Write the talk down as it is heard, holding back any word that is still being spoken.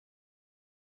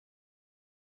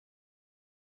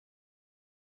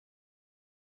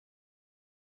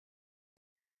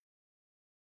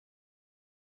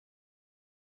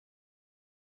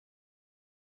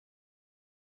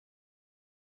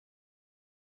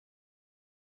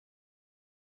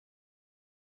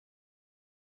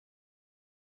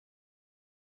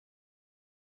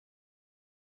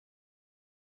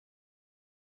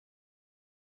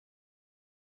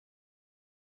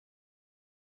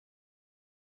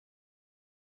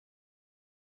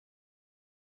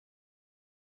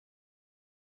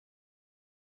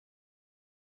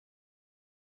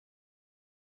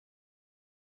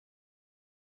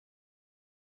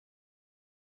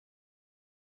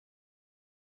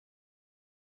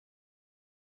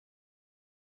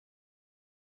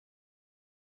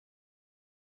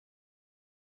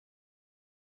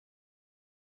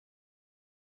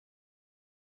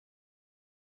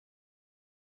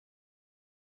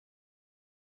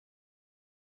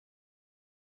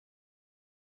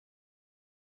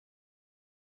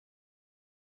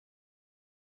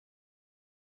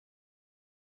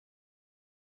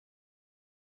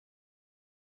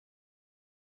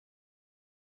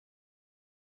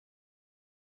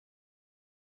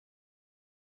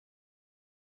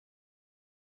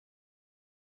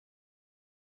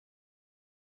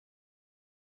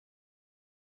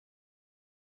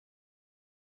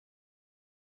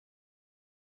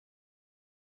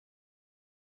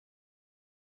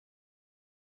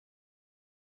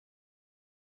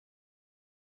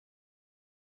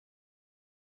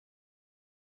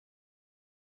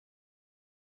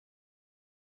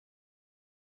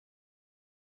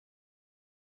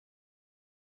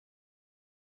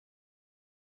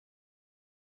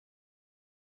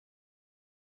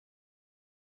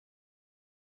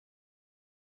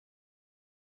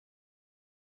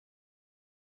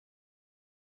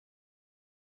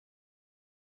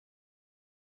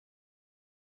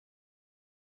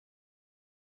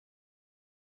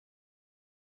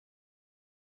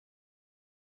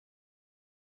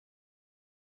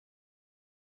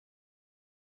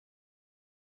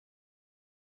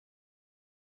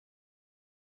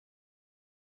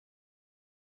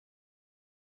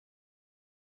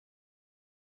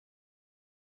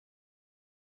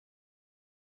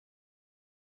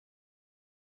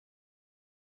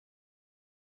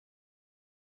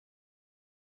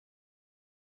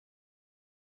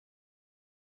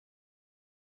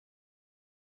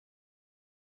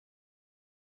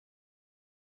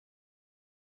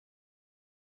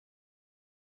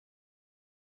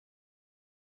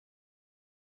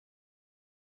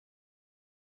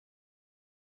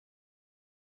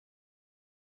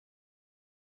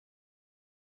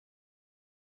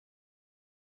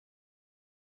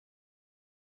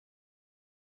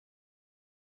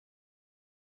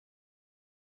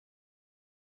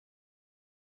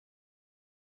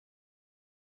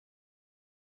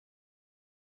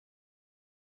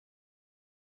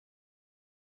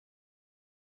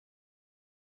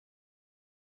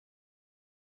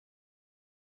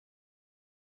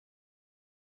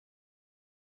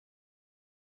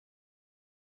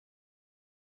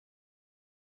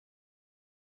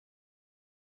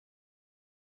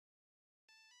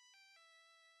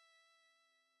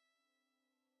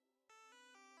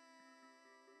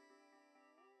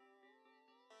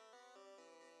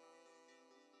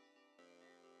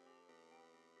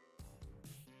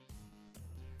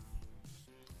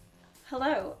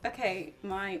Hello. Okay,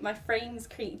 my frames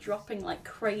keep dropping like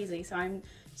crazy, so I'm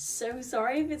so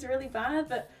sorry if it's really bad,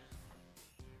 but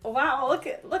wow, look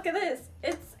at this.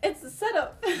 It's a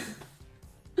setup.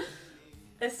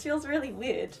 This feels really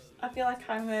weird. I feel like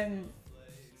I'm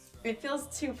it feels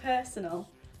too personal.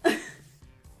 It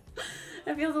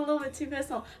feels a little bit too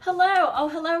personal. Hello! Oh,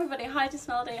 hello everybody. Hi to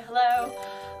Melody. Hello.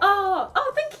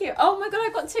 Oh, thank you. Oh my god,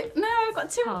 I've got two. No, I've got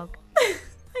two. Hog.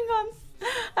 Hang on.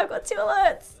 I've got two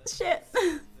alerts. Shit.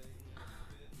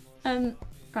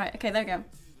 Right, okay, there we go.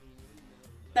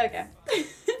 There we go.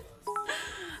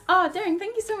 Oh, Darren,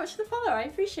 thank you so much for the follow. I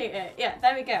appreciate it. Yeah,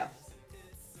 there we go.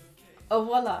 Oh,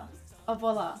 voila. Oh,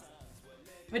 voila.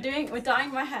 We're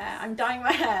dyeing my hair. I'm dyeing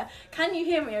my hair. Can you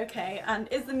hear me okay? And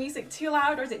is the music too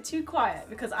loud or is it too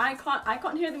quiet? Because I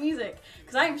can't hear the music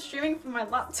because I am streaming from my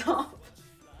laptop.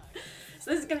 So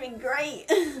this is gonna be great.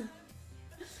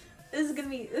 This is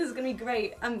gonna be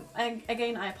great.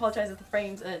 Again, I apologize if the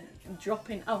frames are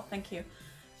dropping. Oh, thank you.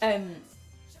 I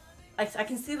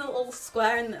can see the little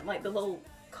square and like the little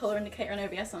color indicator on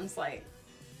OBS. I'm just like,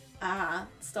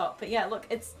 stop. But yeah, look,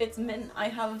 it's mint. I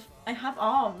have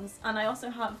arms, and I also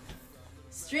have.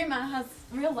 Streamer has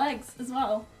real legs as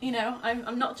well. You know,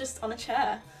 I'm not just on a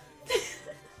chair.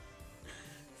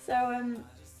 So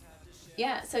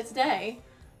yeah. So today,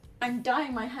 I'm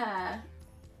dyeing my hair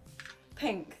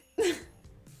pink.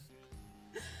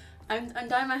 I'm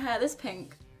dyeing my hair this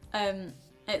pink.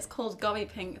 It's called Gobby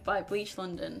Pink by Bleach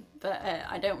London, but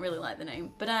I don't really like the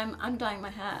name. But I'm dyeing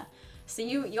my hair, so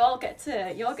you all get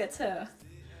to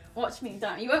watch me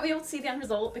dye. You won't be able to see the end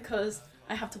result because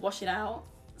I have to wash it out.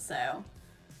 So,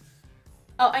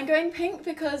 oh, I'm going pink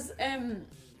because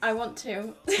I want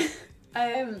to.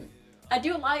 I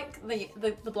do like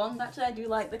the blonde actually. I do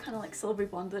like the kind of like silvery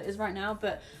blonde that it is right now,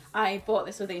 but I bought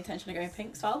this with the intention of going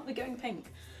pink, so I'll be going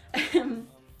pink.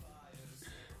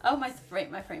 Oh, my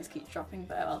frames keep dropping,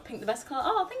 but well, pink the best colour.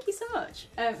 Oh, thank you so much.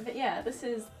 But yeah, this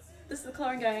is the colour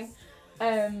I'm going.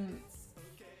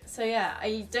 So yeah,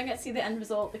 I don't get to see the end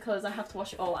result because I have to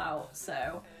wash it all out.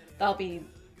 So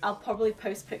I'll probably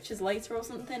post pictures later or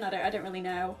something. I don't really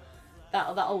know.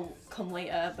 That'll come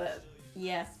later, but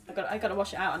yeah, I gotta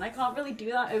wash it out, and I can't really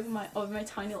do that over my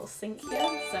tiny little sink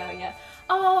here. So yeah.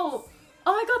 Oh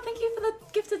my god, thank you for the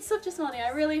gifted sub just money. I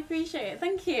really appreciate it.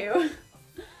 Thank you.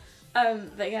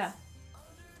 But yeah.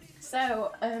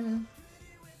 So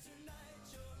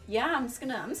yeah, I'm just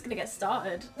gonna get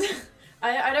started.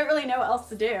 I don't really know what else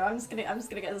to do. I'm just gonna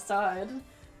get started.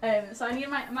 So I need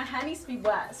my hair needs to be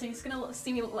wet, so you're just gonna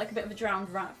see me look like a bit of a drowned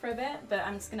rat for a bit, but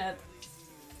I'm just gonna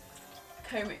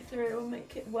comb it through and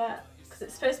make it wet because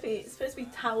it's supposed to be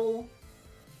towel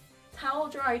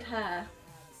dried hair.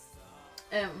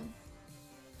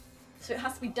 So it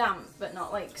has to be damp but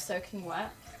not like soaking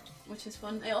wet, which is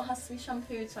fun. It all has to be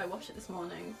shampooed, so I washed it this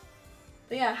morning.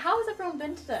 But yeah, how has everyone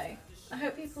been today? I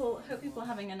hope people are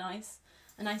having a nice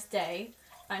day.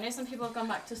 I know some people have gone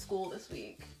back to school this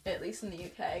week, at least in the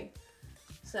UK,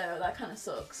 so that kind of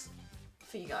sucks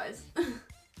for you guys.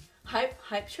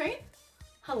 Hype train?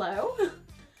 Hello?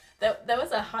 There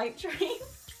was a hype train?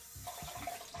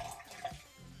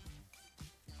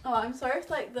 Oh, I'm sorry if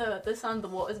like the sound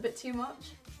of the water is a bit too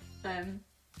much.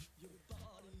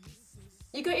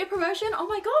 You got your promotion? Oh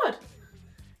my god!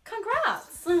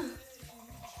 Congrats!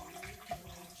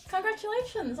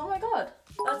 Congratulations! Oh my god,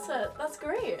 that's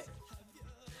great.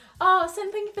 Oh,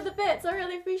 Sin, thank you for the bits. I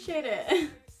really appreciate it.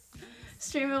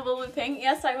 Streamable with pink?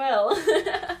 Yes, I will.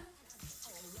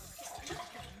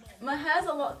 My hair's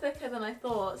a lot thicker than I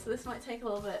thought, so this might take a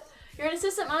little bit. You're an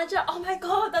assistant manager? Oh my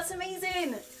god, that's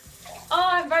amazing! Oh,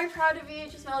 I'm very proud of you,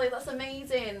 Just Melody. That's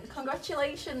amazing.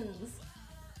 Congratulations.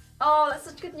 Oh, that's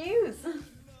such good news.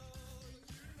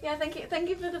 Yeah, thank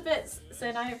you for the bits,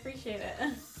 Sin. I appreciate it.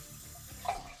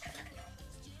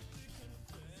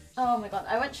 Oh my god,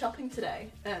 I went shopping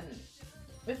today.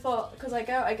 Because I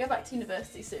go back to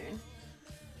university soon.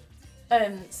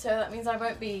 So that means I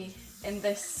won't be in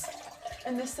this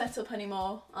setup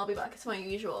anymore. I'll be back to my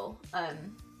usual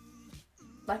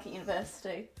back at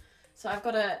university. So I've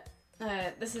got to.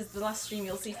 This is the last stream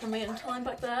you'll see from me until I'm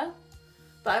back there.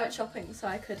 But I went shopping so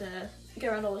I could go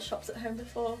around all the shops at home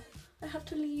before I have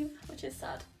to leave, which is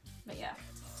sad. But yeah,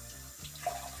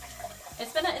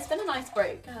 it's been a nice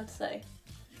break, I have to say.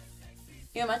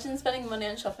 You imagine spending money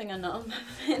on shopping and not on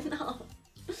no.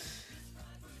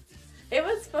 It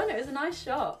was fun. It was a nice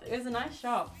shop.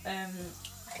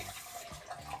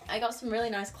 I got some really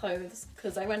nice clothes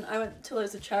because I went to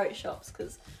loads of charity shops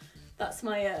because that's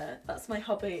my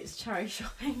hobby. It's charity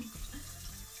shopping.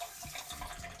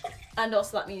 And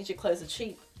also that means your clothes are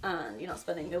cheap and you're not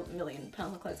spending £1 million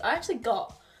on clothes. I actually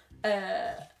got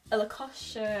a Lacoste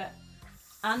shirt,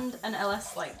 and an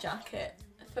LS like jacket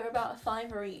for about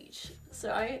 $5 each.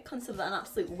 So I consider that an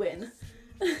absolute win.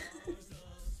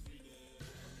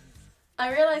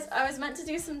 I realised I was meant to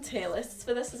do some tier lists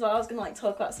for this as well. I was gonna like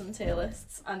talk about some tier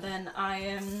lists, and then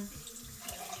I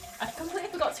completely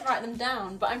forgot to write them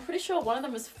down, but I'm pretty sure one of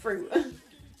them was fruit.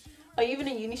 Are you even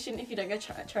a uni student if you don't go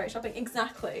charity shopping?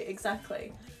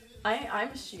 Exactly. I'm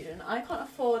a student. I can't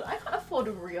afford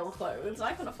real clothes.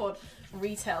 I can't afford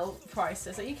retail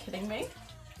prices. Are you kidding me?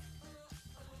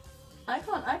 I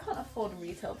can't afford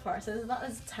retail prices. That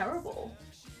is terrible.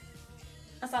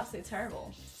 That's absolutely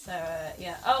terrible. So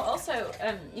yeah. Oh, also,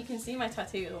 you can see my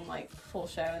tattoos on like full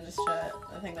show in this shirt.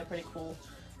 I think they're pretty cool.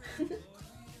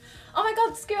 Oh my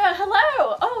god, Skewer,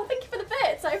 hello! Oh, thank you for the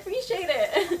bits. I appreciate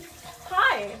it.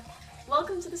 Hi.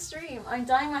 Welcome to the stream. I'm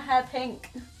dyeing my hair pink.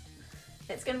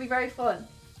 It's gonna be very fun.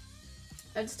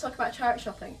 I'm just talking about charity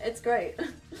shopping. It's great.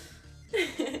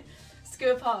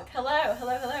 Skewer Park, hello.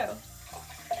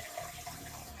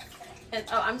 Oh,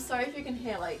 I'm sorry if you can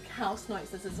hear like house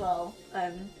noises as well.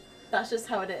 That's just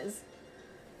how it is.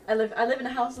 I live in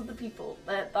a house with the people.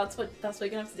 That's what you're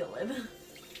gonna have to deal with.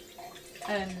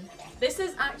 This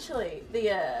is actually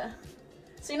the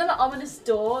so you know the ominous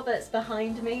door that's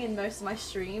behind me in most of my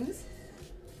streams?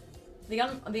 The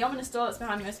ominous door that's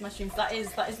behind most of my streams, that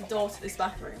is the door to this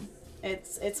bathroom.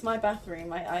 It's my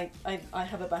bathroom. I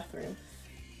have a bathroom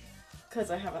because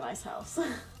I have a nice house.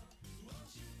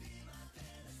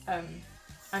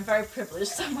 I'm very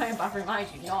privileged to have my own bathroom. I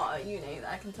do not at uni,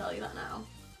 I can tell you that now.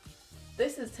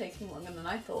 This is taking longer than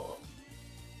I thought.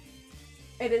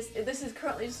 This is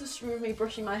currently just a stream of me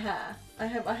brushing my hair. I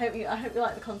hope you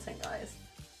like the content, guys.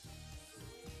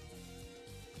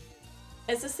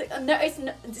 It's a no, it's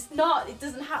not. It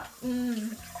doesn't have.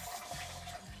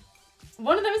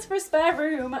 One of them is for a spare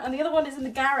room, and the other one is in the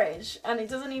garage, and it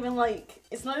doesn't even like.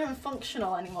 It's not even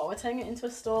functional anymore. We're turning it into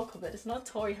a store cupboard. It's not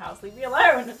a toy house. Leave me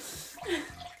alone.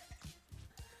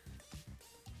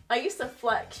 I used to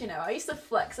flex, you know. I used to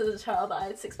flex as a child that I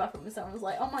had 6 bathrooms, and I was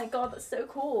like, oh my god, that's so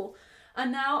cool.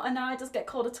 And now I just get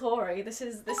called a Tory. This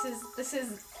is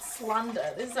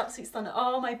slander. This is absolute slander.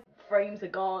 Oh, my frames are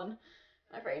gone.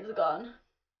 My frames are gone.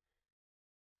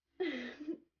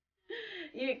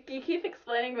 you keep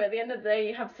explaining, but at the end of the day,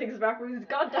 you have 6 bathrooms.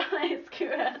 God damn it,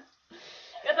 Scooter.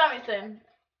 God damn it, Sim.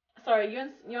 Sorry, you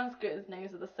and Scooter's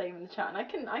names are the same in the chat, and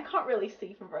I can't really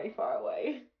see from very far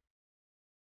away.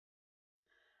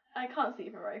 I can't see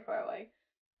from very far away.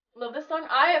 Love this song.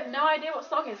 I have no idea what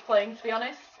song is playing, to be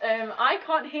honest. I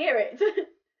can't hear it.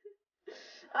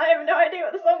 I have no idea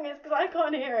what the song is because I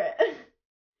can't hear it.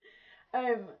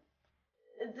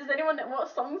 Does anyone know what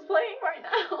song's playing right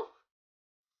now?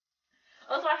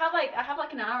 Also, I have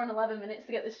like an hour and 11 minutes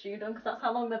to get this stream done because that's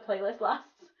how long the playlist lasts.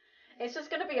 It's just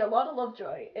gonna be a lot of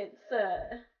Lovejoy. It's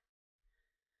just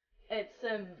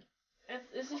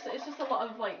a lot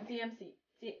of like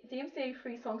DMCA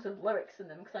free songs with lyrics in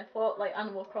them because I thought like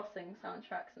Animal Crossing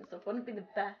soundtracks and stuff wouldn't be the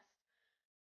best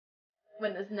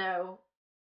when there's no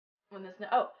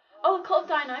oh, Cult of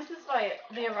Dionysus by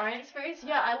the Orion Experience.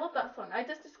 Yeah, I love that song. I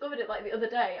just discovered it like the other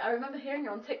day. I remember hearing it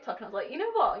on TikTok and I was like, you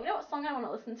know what song I want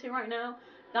to listen to right now?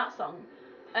 That song.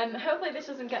 Hopefully this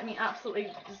doesn't get me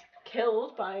absolutely just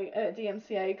killed by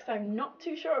DMCA because I'm not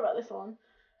too sure about this one.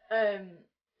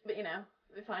 But you know,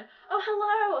 it'll be fine. Oh,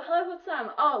 hello, Hood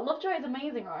Sam. Oh, Lovejoy is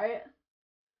amazing, right?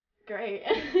 Great.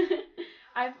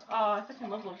 I fucking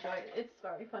love Lovejoy. It's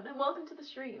very fun. And welcome to the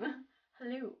stream.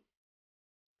 Hello.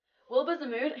 Wilbur's a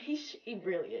mood. He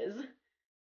really is.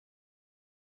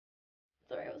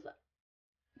 Sorry, what was that?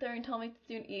 Darren told me to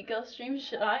do an e-girl stream.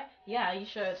 Should I? Yeah, you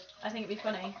should. I think it'd be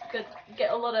funny. Good.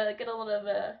 Get a lot of.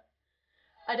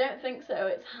 I don't think so.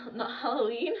 It's not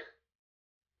Halloween.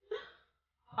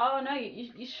 Oh no,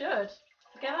 you should.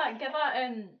 Get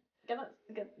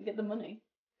the money.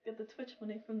 Get the Twitch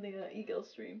money from the e-girl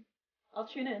stream. I'll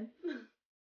tune in.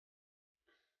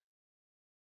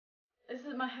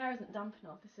 My hair isn't damp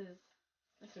enough. This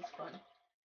is fun.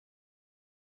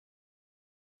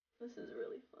 This is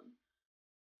really fun.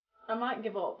 I might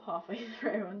give up halfway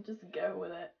through and just go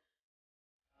with it.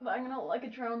 But I'm gonna look like a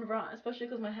drowned rat, especially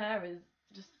because my hair is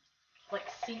just like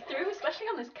see-through, especially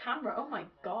on this camera. Oh my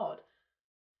god.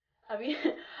 I mean,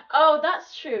 oh,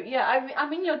 that's true. Yeah,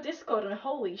 I'm in your Discord and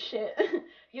holy shit,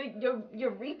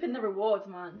 you're reaping the rewards,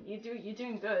 man. You're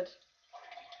doing good.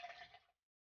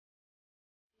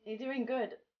 You're doing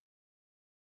good.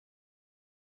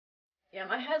 Yeah,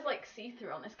 my hair's like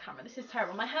see-through on this camera. This is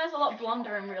terrible. My hair's a lot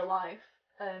blonder in real life.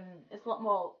 It's a lot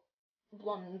more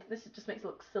blonde. This just makes it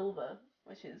look silver,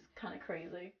 which is kind of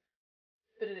crazy.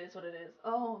 But it is what it is.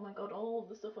 Oh my god, all of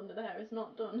the stuff under the hair is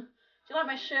not done. Do you like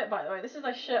my shirt, by the way? This is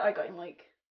a shirt I got in, like,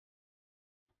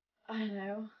 I don't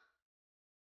know.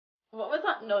 What was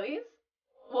that noise?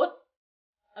 What?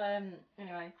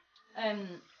 Anyway.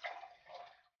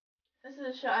 This is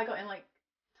a shirt I got in, like,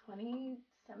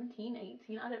 2017,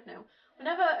 18, I don't know.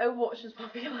 Whenever Overwatch was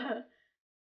popular.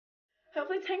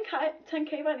 Hopefully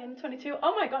 10k by the end of 22.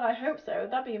 Oh my god, I hope so.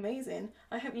 That'd be amazing.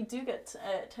 I hope you do get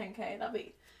 10k. That'd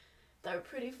be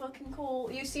pretty fucking cool.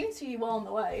 You seem to be well on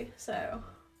the way, so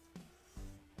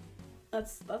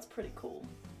that's pretty cool.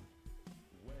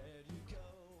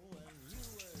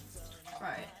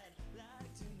 Right.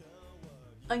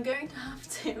 I'm going to have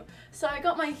to. So I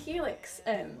got my Helix.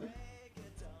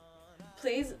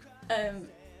 Please,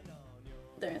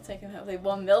 don't take him hopefully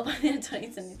 1 mil by the end of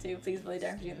 2022. Please, really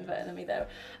don't do them better than me though.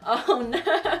 Oh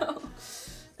no.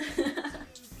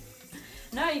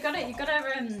 No, you gotta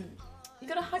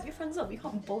hype your friends up. You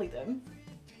can't bully them.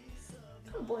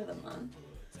 You can't bully them, man.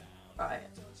 Right,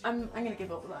 I'm gonna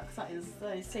give up with that because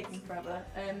that is taking forever.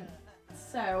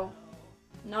 So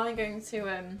now I'm going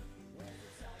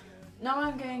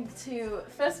to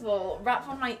first of all wrap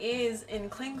on my ears in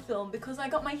cling film because I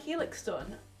got my Helix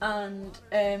done, and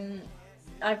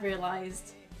I've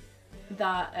realised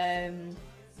that I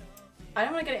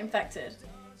don't want to get it infected.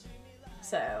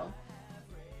 So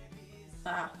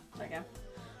there we go.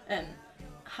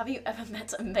 Have you ever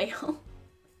met a male?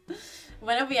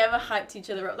 When have we ever hyped each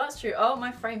other up? That's true. Oh,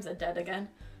 my frames are dead again.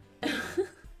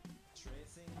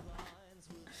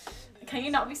 Can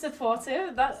you not be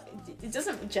supportive?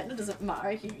 Gender doesn't matter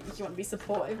if you want to be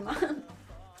supportive, man.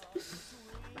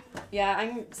 Yeah,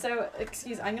 I'm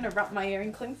gonna wrap my ear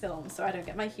in cling film so I don't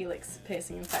get my Helix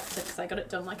piercing infected because I got it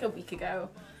done like a week ago.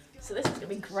 So this is gonna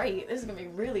be great. This is gonna be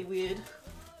really weird.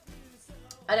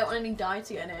 I don't want any dye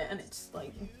to get in it and it's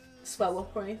like swell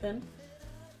up or anything.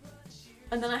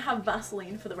 And then I have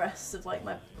Vaseline for the rest of like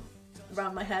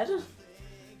around my head.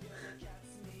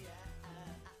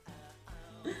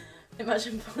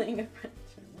 Imagine playing a friend.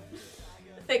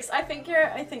 Fix, I think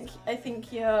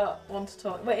you want to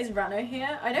talk. Wait, is Rano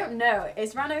here? I don't know.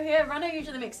 Is Rano here? Rano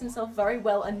usually makes himself very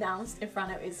well announced if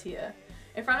Rano is here.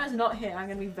 If Rano's not here, I'm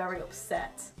gonna be very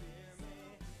upset.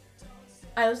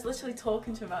 I was literally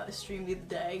talking to him about this stream the other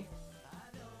day.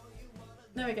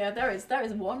 There we go. There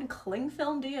is one cling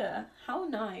film deer. How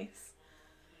nice.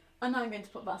 And now I'm going to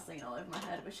put Vaseline all over my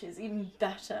head, which is even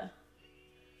better.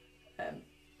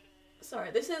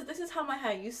 Sorry, this is how my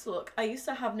hair used to look. I used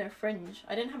to have no fringe.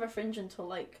 I didn't have a fringe until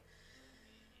like,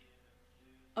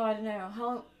 oh, I don't know,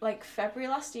 how, like February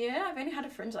last year? I've only had a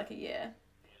fringe like a year.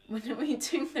 When are we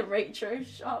doing the Waitrose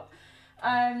shop?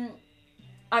 I'm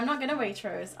not gonna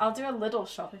Waitrose. I'll do a Lidl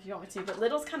shop if you want me to, but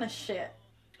Lidl's kind of shit.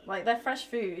 Like, their fresh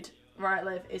food where I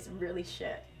live is really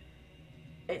shit.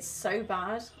 It's so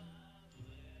bad.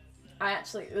 I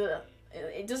actually,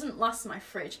 it doesn't last my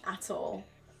fridge at all.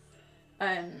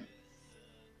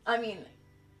 I mean,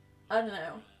 I don't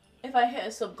know. If I hit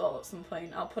a sub goal at some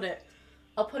point, I'll put it.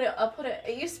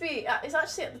 It used to be. It's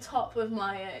actually at the top of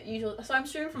my usual. So I'm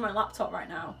streaming from my laptop right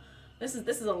now. This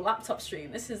is a laptop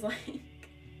stream. This is like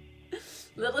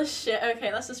little shit.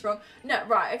 Okay, that's just wrong. No,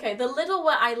 right. Okay, the Lidl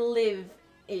where I live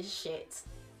is shit.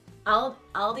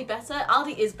 Aldi better.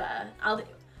 Aldi is better.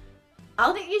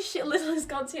 Aldi is shit. Lidl is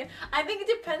god tier. I think it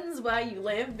depends where you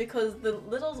live because the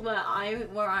Lidls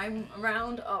where I'm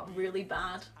around are really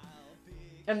bad,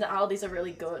 and the Aldis are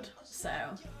really good. So,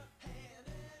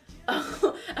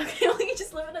 oh, okay, well you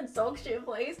just live in a dog shit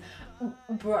place,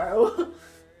 bro.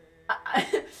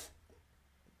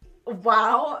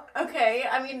 Wow. Okay.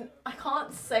 I mean, I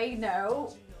can't say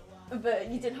no, but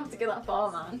you didn't have to go that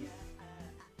far, man.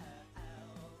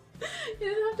 You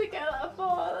didn't have to go that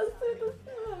far.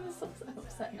 I'm so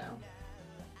upset now.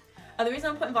 And the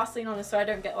reason I'm putting Vaseline on is so I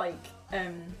don't get like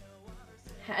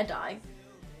hair dye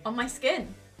on my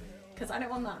skin, because I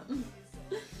don't want that.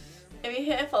 If you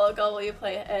hit a follow goal, will you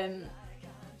play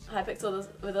Hypixel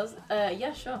with us?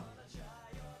 Yeah, sure.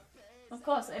 Of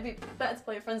course, it'd be better to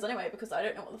play with friends anyway because I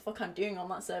don't know what the fuck I'm doing on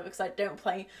that server because I don't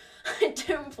play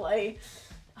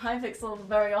Hypixel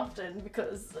very often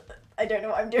because I don't know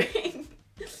what I'm doing.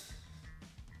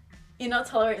 You're not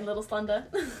tolerating little slander.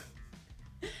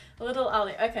 Little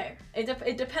alley. Okay,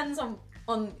 it depends on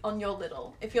your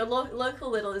little. If your local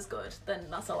little is good, then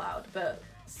that's allowed. But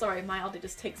sorry, my Aldi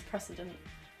just takes precedent.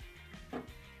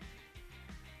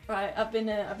 Right, I've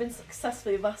been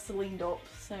successfully Vaselined up,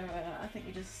 so I think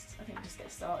we just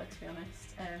get started. To be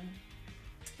honest,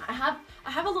 I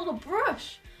have a little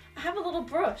brush.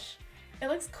 It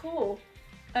looks cool.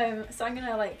 So I'm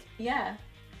gonna like, yeah.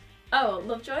 Oh,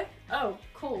 Lovejoy? Oh,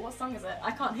 cool. What song is it?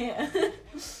 I can't hear.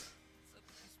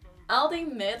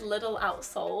 Aldi mid, Lidl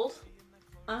outsold.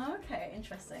 Oh, okay,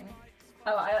 interesting.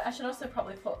 Oh, I should also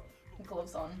probably put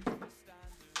gloves on.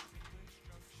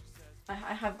 I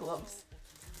have gloves.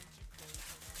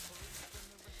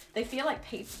 They feel like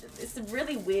paper. It's a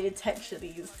really weird texture,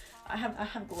 these. I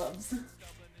have gloves.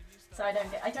 So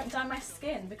I don't dye my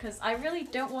skin because I really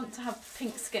don't want to have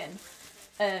pink skin.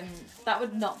 That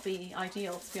would not be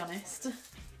ideal, to be honest.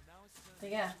 But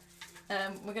yeah,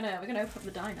 we're gonna open up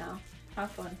the dye now.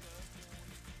 Have fun.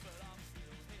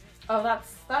 Oh,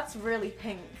 that's really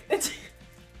pink.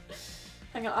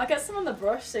 Hang on, I'll get some on the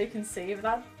brush so you can see. But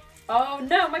that. Oh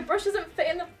no, my brush doesn't fit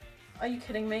in the. Are you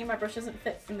kidding me? My brush doesn't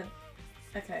fit in the.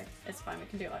 Okay, it's fine. We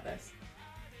can do it like this.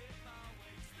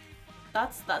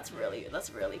 That's really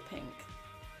pink.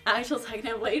 Actual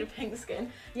techno-blade pink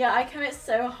skin. Yeah, I commit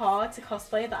so hard to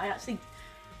cosplay that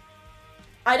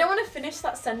I don't want to finish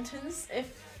that sentence.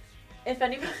 If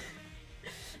anybody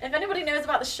knows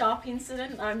about the Sharpie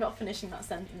incident, I'm not finishing that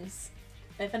sentence.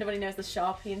 If anybody knows the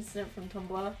Sharpie incident from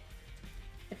Tumblr,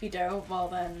 if you don't, well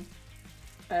then,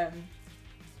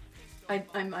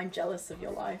 I'm jealous of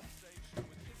your life.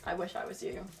 I wish I was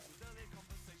you.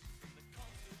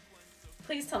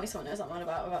 Please tell me someone knows what I'm on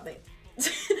about the.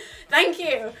 Thank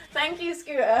you,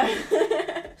 Scooter.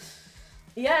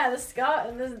 Yeah, the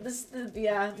scar,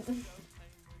 yeah.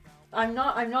 I'm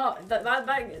not. That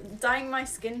dyeing my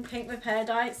skin pink with hair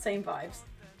dye, same vibes.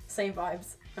 Same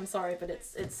vibes. I'm sorry, but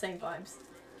it's same vibes.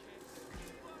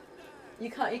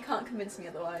 You can't convince me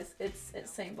otherwise. It's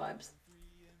same vibes.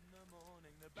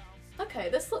 Okay,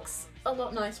 this looks a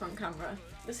lot nicer on camera.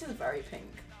 This is very pink.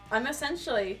 I'm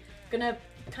essentially gonna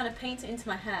kind of paint it into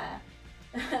my hair,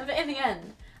 but in the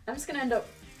end, I'm just gonna end up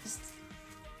just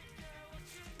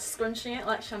scrunching it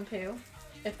like shampoo,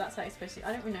 if that's how you're supposed to.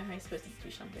 I don't really know how you're supposed to do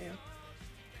shampoo.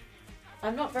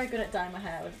 I'm not very good at dyeing my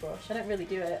hair with a brush. I don't really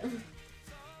do it.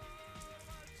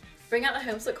 Bring out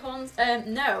the homestuck horns?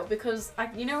 No, because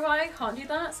you know why I can't do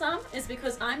that, Sam? Is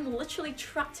because I'm literally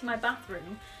trapped in my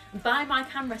bathroom by my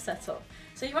camera setup.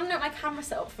 So you want to know what my camera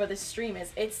setup for this stream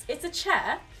is? It's a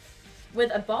chair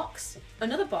with a box,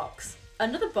 another box,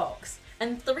 another box,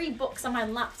 and 3 books on my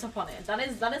laptop on it. That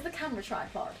is the camera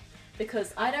tripod,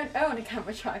 because I don't own a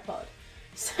camera tripod.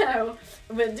 So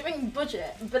we're doing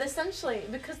budget, but essentially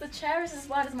because the chair is as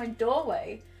wide as my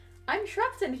doorway, I'm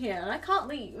trapped in here and I can't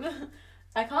leave.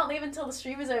 I can't leave until the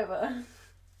stream is over.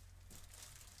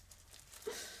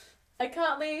 I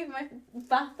can't leave my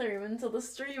bathroom until the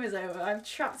stream is over. I've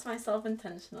trapped myself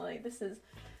intentionally. This is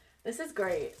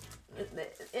great.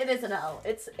 It is an L.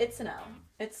 It's an L.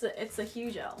 It's a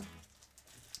huge L.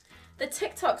 The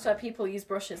TikToks where people use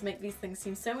brushes make these things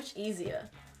seem so much easier.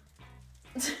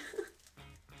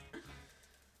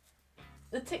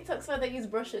 The TikToks where they use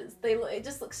brushes, it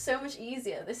just looks so much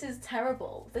easier. This is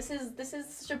terrible. This is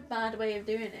such a bad way of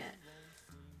doing it.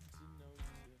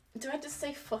 Do I just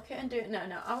say fuck it and do it? No.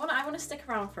 I want to stick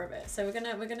around for a bit. So we're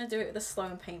gonna do it the slow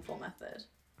and painful method.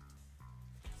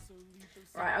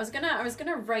 Right. I was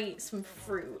gonna rate some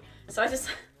fruit. So I just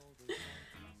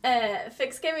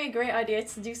Fix gave me a great idea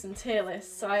to do some tier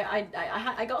lists. So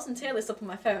I got some tier lists up on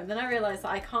my phone. Then I realised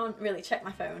that I can't really check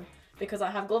my phone because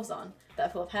I have gloves on that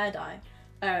are full of hair dye.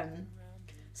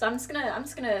 So I'm just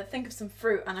gonna think of some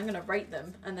fruit and I'm gonna rate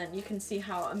them, and then you can see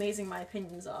how amazing my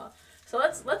opinions are. So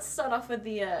let's start off with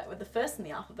the first in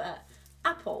the alphabet,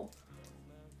 apple.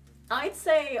 I'd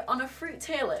say on a fruit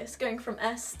tier list, going from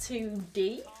S to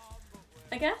D,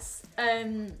 I guess.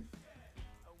 Going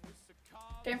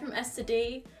from S to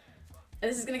D.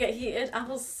 This is gonna get heated.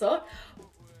 Apples suck.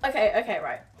 Okay,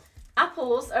 right.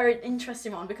 Apples are an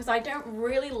interesting one because I don't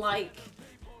really like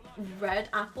red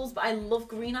apples, but I love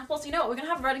green apples. You know what? We're gonna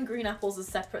have red and green apples as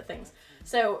separate things.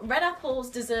 So red apples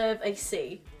deserve a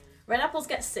C. Red apples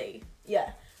get C.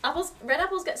 Yeah. Red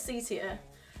apples get C tier,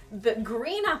 but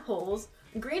green apples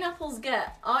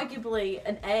get arguably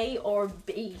an A or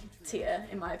B tier,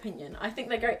 in my opinion. I think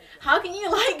they're great. How can you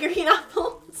like green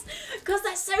apples? Because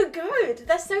they're so good.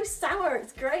 They're so sour.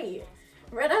 It's great.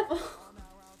 Red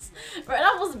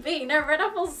apples B. No, red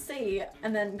apples C,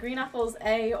 and then green apples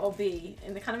A or B,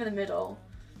 in the kind of in the middle.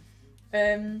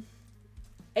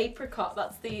 Apricot.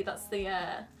 That's the.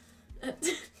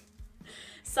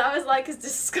 Sour's like has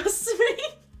disgusted me.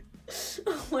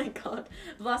 Oh my god,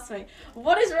 blasphemy.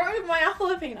 What is wrong with my apple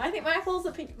opinion? I think my apple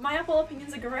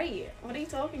opinions are great. What are you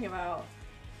talking about?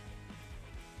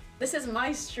 This is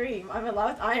my stream. I'm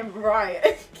allowed. I am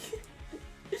right.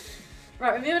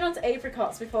 Right, we're moving on to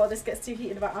apricots before this gets too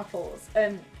heated about apples.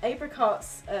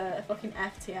 Apricots, fucking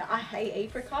F tier. I hate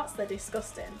apricots. They're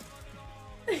disgusting.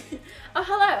 Oh,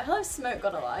 hello, Smoke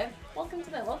God Alive. Welcome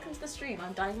to the stream.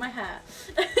 I'm dyeing my hair.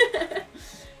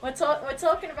 We're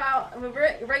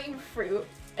rating fruit.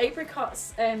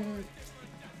 apricots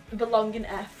belong in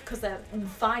F because they're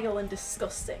vile and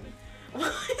disgusting.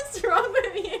 What is wrong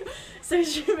with you? So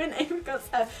human apricots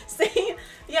F. See,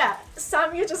 yeah,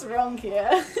 Sam, you're just wrong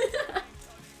here.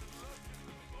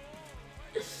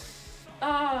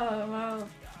 Oh wow.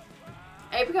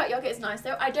 Apricot yogurt is nice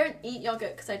though. I don't eat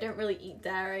yogurt because I don't really eat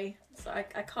dairy, so I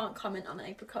can't comment on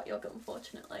apricot yogurt,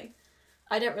 unfortunately.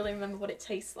 I don't really remember what it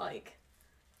tastes like.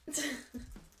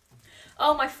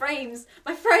 Oh, my frames!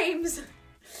 My frames!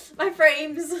 My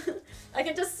frames! I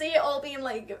can just see it all being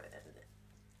like,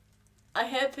 I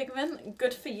hear pigment,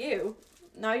 good for you.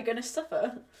 Now you're gonna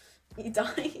suffer. You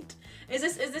died. Is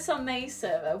this on May's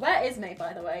server? Where is May,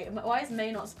 by the way? Why is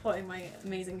May not supporting my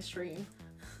amazing stream?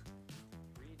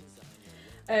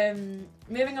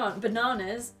 Moving on.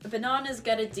 Bananas. Bananas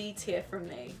get a D tier from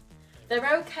me.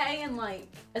 They're okay and like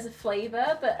as a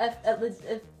flavour, but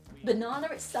a banana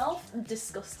itself,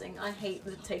 disgusting. I hate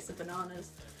the taste of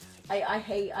bananas. I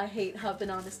hate how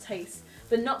bananas taste,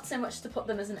 but not so much to put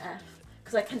them as an F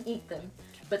because I can eat them,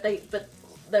 but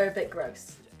they're a bit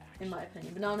gross in my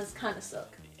opinion. Bananas kind of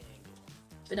suck.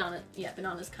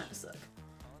 Bananas kind of suck.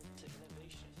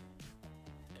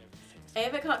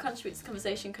 Ava can't contribute to the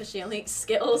conversation because she only eats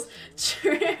Skittles.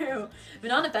 True.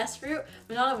 Banana best fruit.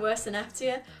 Banana worse than F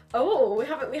tier. Oh, we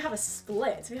have a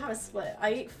split. We have a split.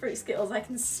 I eat fruit Skittles. I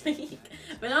can speak.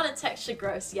 Banana texture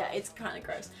gross. Yeah, it's kind of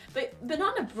gross. But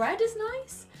banana bread is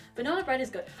nice. Banana bread is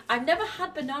good. I've never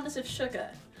had bananas with sugar.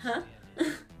 Huh?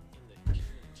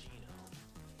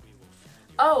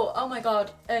 Oh my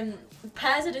god.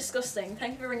 Pears are disgusting.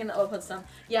 Thank you for bringing that up, Sam.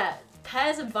 Yeah.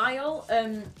 Pears are vile.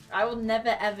 I will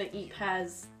never ever eat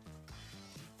pears.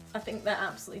 I think they're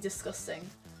absolutely disgusting.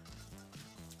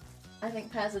 I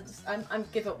think pears are just, I'm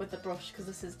give up with the brush because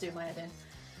this is doing my head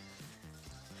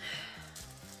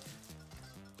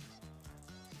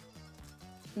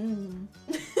in.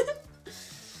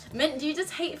 Mint, do you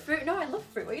just hate fruit? No, I love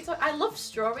fruit. What are you talking? I love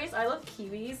strawberries. I love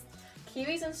kiwis.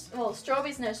 Kiwis and, well,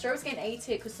 strawberries, no. Strawberries get an A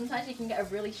tier because sometimes you can get a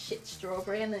really shit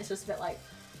strawberry and then it's just a bit like,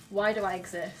 why do I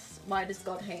exist? Why does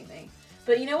God hate me?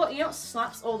 But you know what? You know what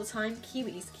slaps all the time?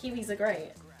 Kiwis. Kiwis are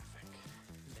great.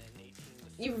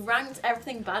 You've ranked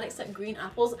everything bad except green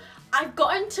apples. I've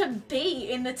gotten to B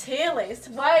in the tier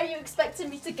list. Why are you expecting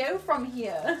me to go from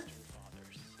here?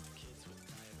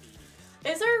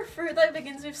 Is there a fruit that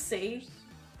begins with C?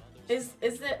 Is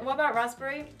it? What about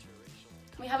raspberry?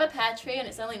 We have a pear tree and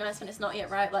it's only nice when it's not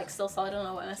yet ripe, like still solid on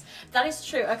awareness. That is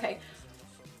true. Okay.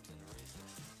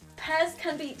 Pears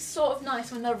can be sort of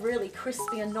nice when they're really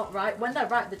crispy and not ripe. When they're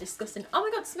ripe, they're disgusting. Oh my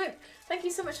god, Smoke! Thank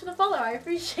you so much for the follow. I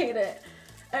appreciate it.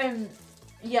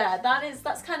 Yeah,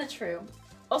 that's kind of true.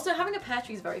 Also, having a pear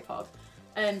tree is very pog.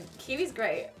 Kiwi's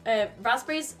great.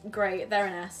 Raspberries, great. They're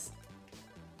an S.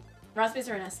 Raspberries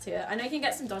are an S tier. I know you can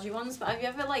get some dodgy ones, but have you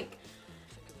ever like?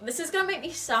 This is gonna make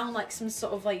me sound like some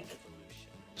sort of like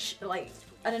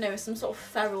I don't know, some sort of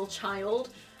feral child.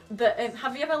 But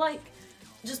have you ever like?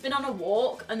 Just been on a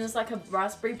walk and there's like a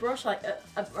raspberry bush, like a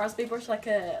raspberry bush, like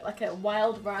a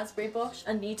wild raspberry bush,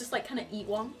 and you just like kind of eat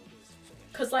one,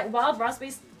 cause like wild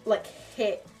raspberries like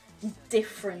hit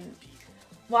different.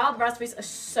 Wild raspberries are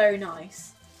so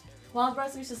nice. Wild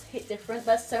raspberries just hit different.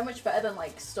 They're so much better than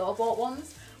like store-bought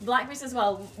ones. Blackberries as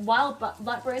well. Wild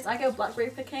blackberries. I go blackberry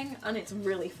picking and it's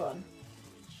really fun.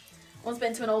 Once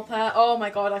been to an old pear. Oh my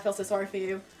god, I feel so sorry for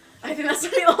you. I think that's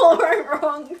what we all went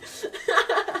wrong.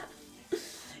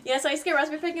 Yes, I used to get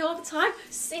raspberry picking all the time.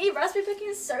 See, raspberry picking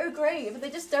is so great, but they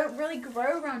just don't really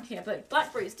grow around here. But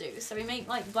blackberries do, so we make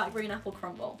like blackberry and apple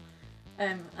crumble,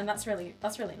 and that's really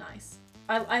nice.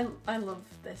 I love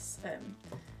this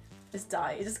this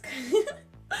dye. It just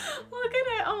look at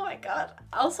it. Oh my god.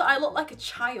 Also, I look like a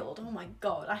child. Oh my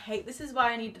god. I hate. This is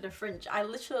why I needed a fringe. I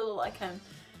literally look like I'm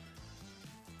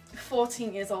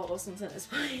 14 years old or something at this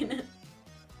point.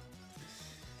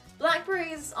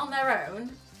 Blackberries on their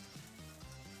own.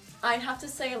 I'd have to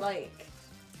say like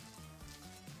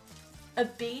a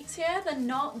B tier. They're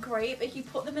not great, but if you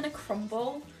put them in a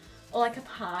crumble or like a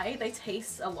pie, they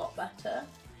taste a lot better.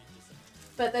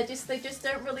 But they just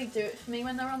don't really do it for me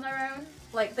when they're on their own.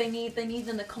 Like they need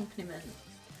an accompaniment.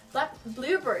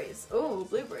 Blueberries. Oh,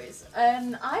 blueberries.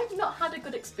 I've not had a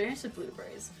good experience with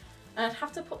blueberries. And I'd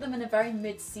have to put them in a very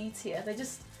mid C tier.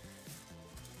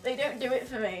 They don't do it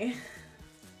for me.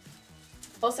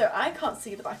 Also, I can't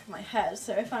see the back of my head,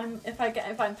 so if I'm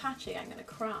patchy, I'm gonna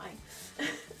cry.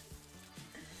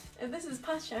 If this is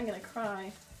patchy, I'm gonna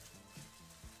cry.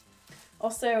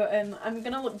 Also, I'm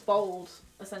gonna look bold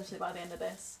essentially by the end of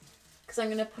this, because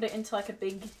I'm gonna put it into like a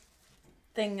big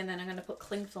thing, and then I'm gonna put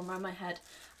cling film around my head,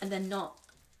 and then not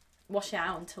wash it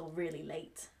out until really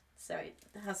late, so it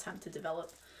has time to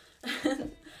develop.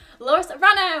 Laura,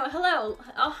 Rano, hello.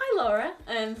 Oh, hi, Laura.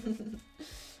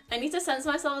 I need to censor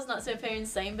myself as not to appear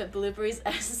insane, but blueberries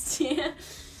S tier.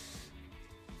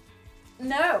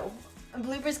 No,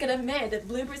 blueberries get a mid.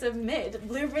 Blueberries are mid.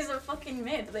 Blueberries are fucking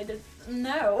mid. They did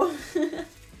no.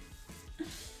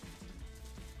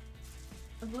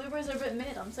 Blueberries are a bit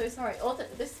mid. I'm so sorry. Also,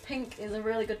 this pink is a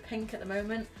really good pink at the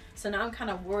moment, so now I'm kind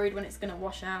of worried when it's gonna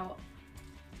wash out,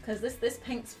 because this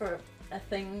pink's for a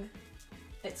thing.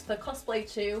 It's for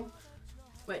cosplay 2,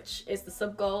 which is the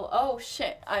sub goal. Oh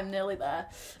shit, I'm nearly there.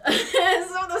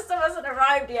 Some of the stuff hasn't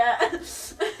arrived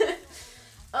yet.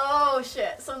 Oh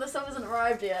shit, some of the stuff hasn't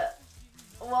arrived yet.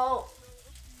 Well,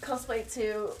 cosplay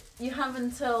 2, you have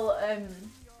until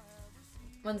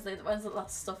when's the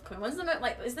last stuff coming? When's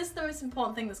the is this the most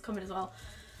important thing that's coming as well?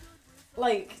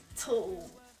 Like till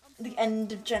the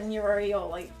end of January or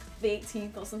like the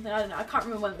 18th or something. I don't know. I can't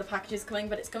remember when the package is coming,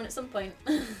 but it's coming at some point.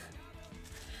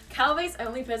 Calvay's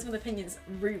only person with opinions.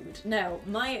 Rude. No,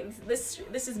 this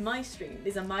is my stream.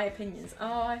 These are my opinions.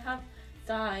 Oh, I have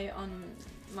dye on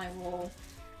my wall.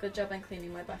 Good job on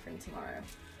cleaning my bathroom tomorrow.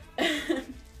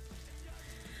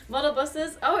 Model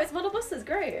buses. Oh, it's model buses.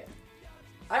 Great.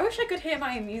 I wish I could hear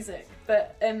my own music,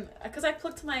 but because I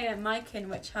plugged my mic in,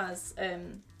 which has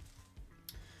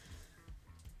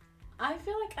I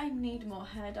feel like I need more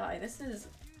hair dye. This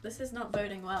is not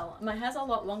boding well. My hair's a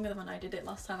lot longer than when I did it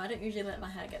last time. I don't usually let my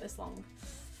hair get this long.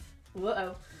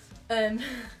 Whoa. I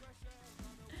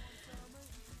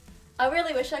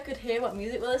really wish I could hear what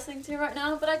music we're listening to right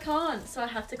now, but I can't, so I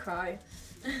have to cry.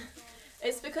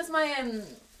 It's because my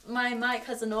my mic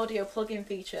has an audio plug-in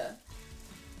feature.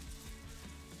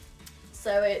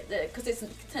 So because it's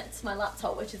connected to my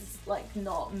laptop, which is like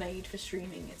not made for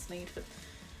streaming, it's made for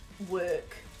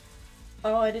work.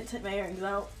 Oh, I didn't take my earrings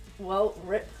out. Well,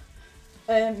 rip.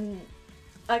 I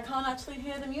can't actually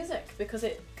hear the music because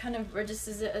it kind of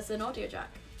registers it as an audio jack.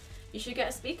 You should get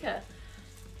a speaker.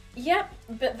 Yep,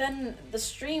 but then the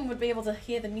stream would be able to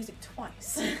hear the music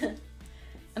twice.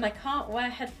 And I can't wear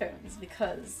headphones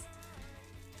because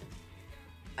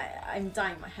I'm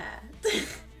dyeing my hair.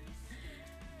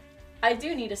 I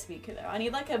do need a speaker though. I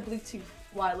need like a Bluetooth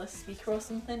wireless speaker or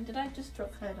something. Did I just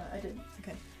drop hair dye? I didn't.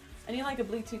 Okay. I need like a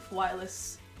Bluetooth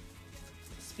wireless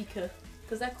speaker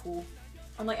because they're cool.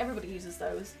 And like everybody uses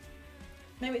those.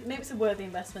 Maybe it's a worthy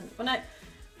investment. When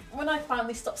I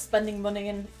finally stop spending money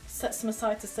and set some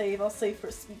aside to save, I'll save for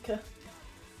a speaker.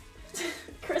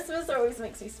 Christmas always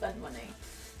makes me spend money.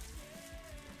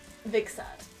 Big sad.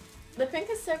 The pink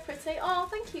is so pretty. Oh,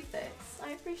 thank you, Fix.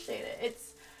 I appreciate it.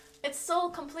 It's still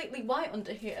completely white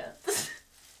under here.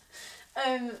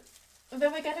 But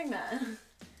we're getting there.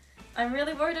 I'm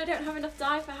really worried I don't have enough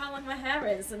dye for how long my hair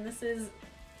is, and this is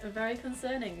very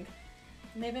concerning.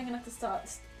 Maybe I'm gonna have to start.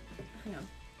 Hang on.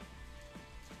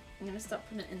 I'm gonna start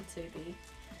putting it into the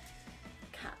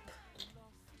cap.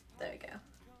 There we go.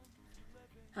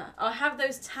 Huh. I have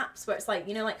those taps where it's like,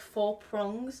 you know, like 4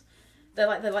 prongs. They're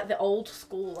like the old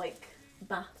school like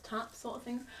bath tap sort of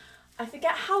things. I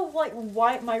forget how like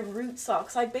white my roots are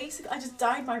because I just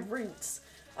dyed my roots.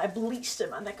 I bleached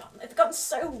them and they've gotten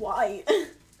so white.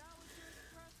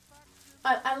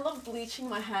 I love bleaching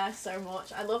my hair so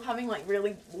much. I love having like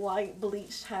really light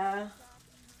bleached hair.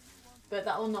 But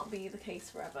that will not be the case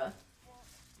forever.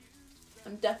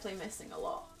 I'm definitely missing a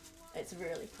lot. It's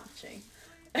really patchy.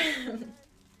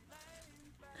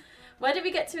 Where did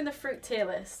we get to in the fruit tier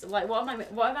list? Like, what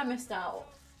have I missed out?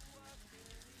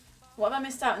 What have I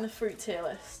missed out in the fruit tier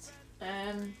list?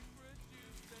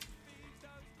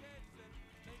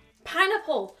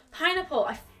 Pineapple!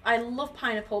 Pineapple! I love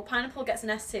pineapple. Pineapple gets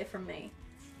an S tier from me.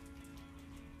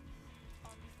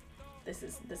 This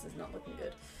is not looking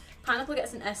good. Pineapple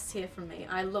gets an S tier from me.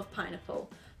 I love pineapple.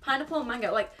 Pineapple and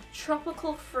mango, like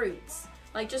tropical fruits.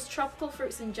 Like just tropical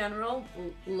fruits in general,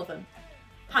 love them.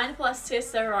 Pineapple S tier,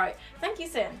 so right. Thank you,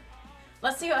 Sin.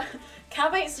 Let's see what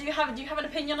Cowbaits, do you have an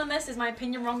opinion on this? Is my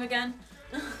opinion wrong again?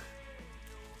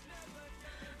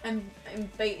 I'm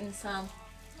baiting Sam.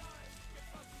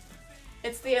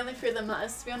 It's the only fruit that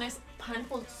matters, to be honest.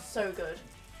 Pineapple's so good.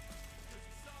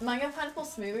 Mango pineapple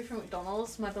smoothie from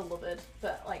McDonald's, my beloved,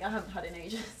 but like I haven't had it in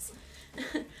ages.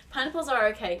 Pineapples are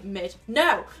okay, mid.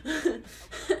 No!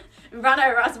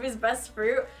 Rano raspberry's best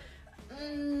fruit.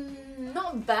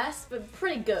 Not best, but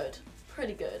pretty good.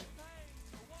 Pretty good.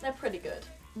 They're pretty good.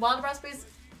 Wild raspberries,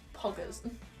 poggers.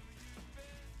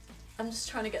 I'm just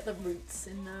trying to get the roots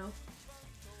in now.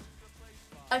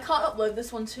 I can't upload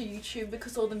this one to YouTube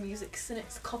because all the music's in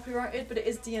it's copyrighted, but it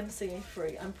is DMCA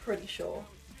free, I'm pretty sure.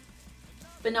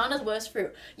 Banana's worst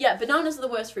fruit. Yeah, bananas are the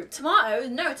worst fruit. Tomatoes,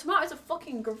 no, tomatoes are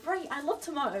fucking great. I love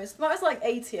tomatoes. Tomatoes are like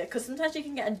A tier, because sometimes you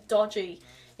can get a dodgy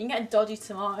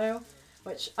tomato,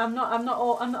 which I'm not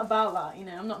about that, you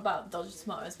know, I'm not about dodgy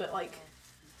tomatoes, but like,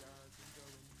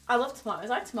 I love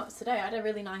tomatoes. I had tomatoes today. I had a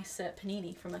really nice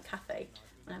panini from a cafe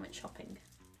when I went shopping.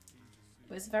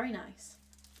 It was very nice.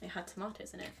 It had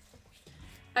tomatoes in it.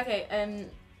 Okay,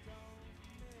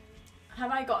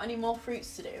 have I got any more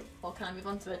fruits to do, or can I move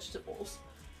on to vegetables?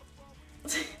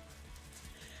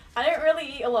 I don't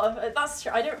really eat a lot of, that's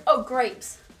true, I don't, oh,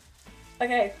 grapes.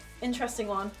 Okay, interesting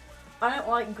one. I don't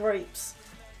like grapes.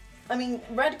 I mean,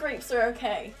 red grapes are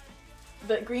okay,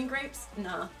 but green grapes,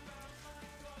 nah.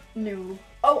 No.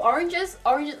 Oh, oranges?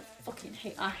 Oranges, fucking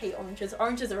hate, I hate oranges.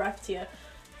 Oranges are F tier.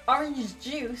 Orange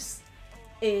juice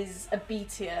is a B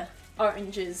tier.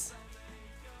 Oranges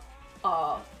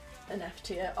are an F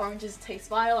tier. Oranges taste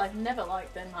vile, I've never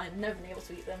liked them, I've never been able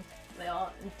to eat them. They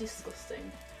are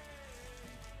disgusting.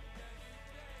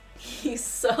 You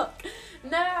suck.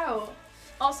 No!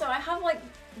 Also, I have like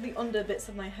the under bits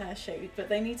of my hair shaved, but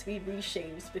they need to be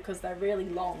reshaved because they're really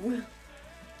long.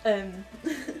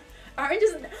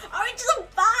 Oranges are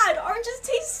bad! Oranges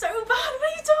taste so bad! What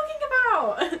are you talking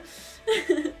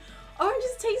about?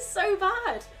 Oranges taste so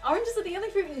bad! Oranges are the only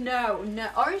fruit. No.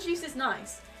 Orange juice is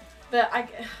nice. But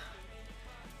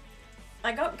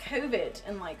I got COVID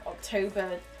in like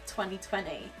October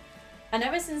 2020. And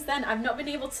ever since then, I've not been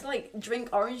able to like drink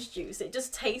orange juice. It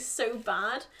just tastes so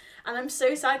bad. And I'm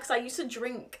so sad because I used to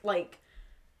drink like,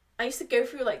 I used to go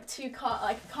through like a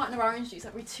carton of orange juice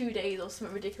every 2 days or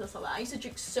something ridiculous like that. I used to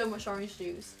drink so much orange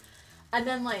juice. And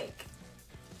then like,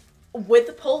 with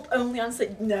the pulp only, I'm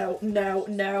saying, no.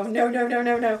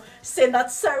 Sin,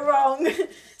 that's so wrong.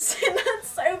 Sin, that's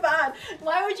so bad.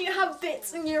 Why would you have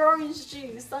bits in your orange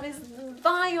juice? That is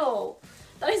vile.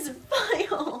 That is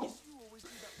vile.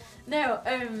 No,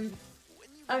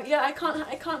 yeah, I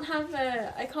can't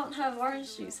have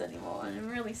orange juice anymore, and I'm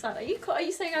really sad. Are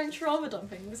you saying I'm trauma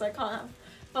dumping because I can't have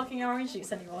fucking orange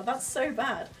juice anymore? That's so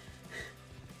bad.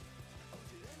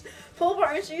 Pulp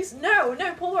orange juice? No,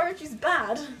 pulp orange juice is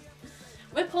bad.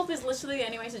 With pulp is literally the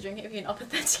only way to drink it if you're not a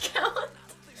pathetic coward.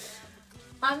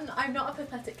 I'm not a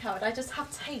pathetic coward. I just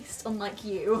have taste, unlike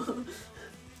you.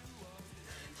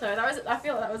 So I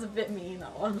feel like that was a bit mean,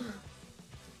 that one.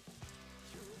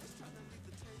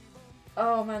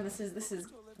 Oh man, this is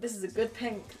a good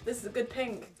pink. This is a good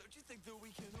pink.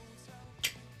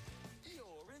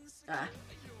 Ah.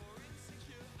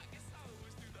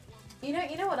 You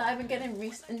know what I've been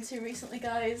getting into recently,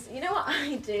 guys? You know what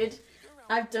I did?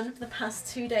 I've done for the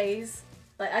past 2 days.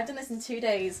 Like, I've done this in 2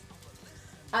 days.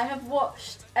 I have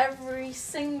watched every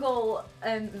single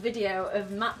video of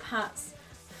MatPat's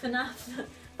FNAF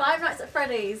Five Nights at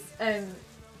Freddy's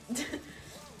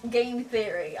game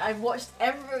theory. I've watched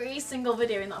every single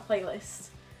video in that playlist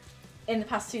in the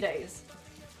past 2 days.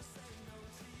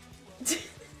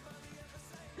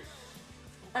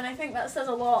 And I think that says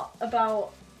a lot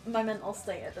about my mental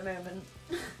state at the moment.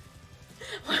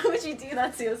 Why would you do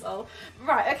that to yourself?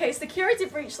 Right, okay, Security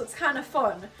Breach looks kind of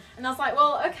fun. And I was like,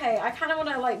 well, okay, I kind of want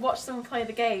to like watch someone play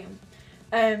the game.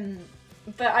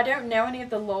 But I don't know any of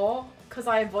the lore because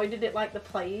I avoided it like the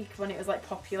plague when it was like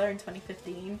popular in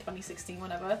 2015, 2016,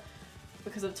 whatever,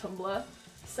 because of Tumblr.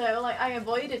 So like I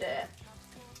avoided it.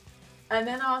 And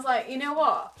then I was like, you know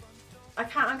what?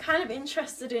 I'm kind of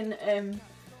interested in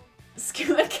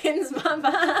Scooterkin's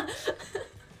Mama.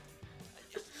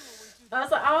 I was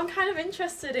like, oh, I'm kind of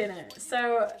interested in it.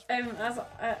 So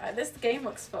this game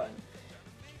looks fun.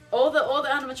 All the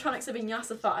animatronics have been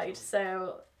yassified,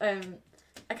 so I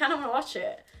kind of want to watch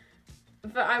it.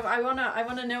 But I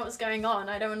wanna know what's going on.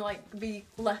 I don't want to like be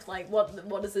left like, what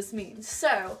does this mean?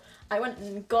 So I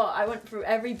went through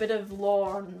every bit of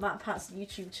lore on MatPat's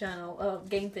YouTube channel,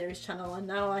 Game Theory's channel, and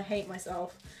now I hate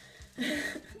myself.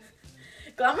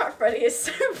 Glamrock Freddy is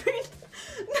so pretty.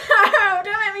 No,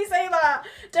 don't make me say that.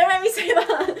 Don't make me say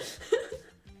that.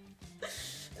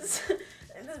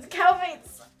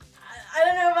 Calvates. I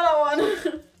don't know about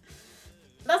that one.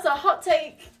 That's a hot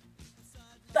take.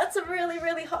 That's a really,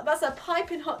 really hot, that's a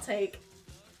piping hot take.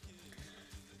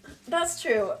 That's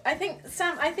true. I think,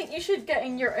 Sam, you should get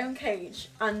in your own cage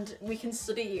and we can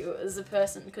study you as a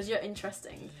person because you're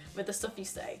interesting with the stuff you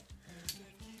say.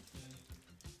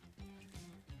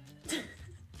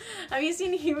 Have you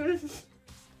seen human?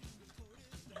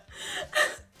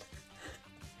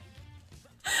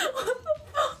 What the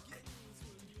fuck?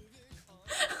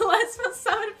 Let's put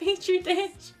Sam in a petri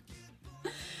dish.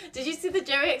 Did you see the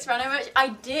Joey X Rano merch? I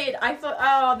did. I thought,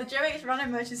 oh, the Joey X Rano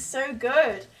merch is so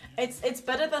good. It's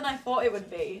better than I thought it would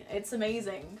be. It's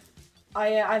amazing.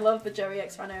 I love the Joey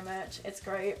X Rhino merch. It's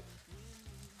great.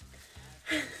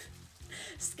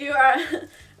 Scooter.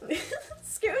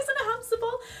 Scooter's in a hamster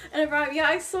ball. And right, yeah,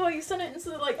 I saw you sent it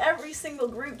into like every single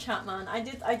group chat, man. I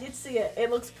did see it. It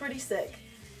looks pretty sick.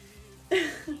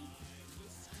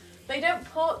 They don't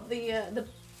put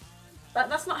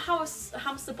that's not how a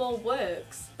hamster ball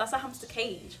works. That's a hamster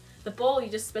cage. The ball, you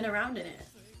just spin around in it.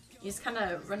 You just kind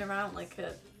of run around like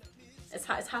a... It's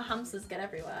how hamsters get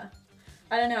everywhere.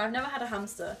 I don't know, I've never had a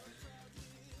hamster.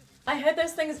 I heard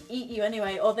those things eat you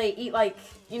anyway, or they eat like,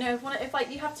 you know, if like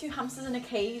you have two hamsters in a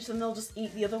cage, then they'll just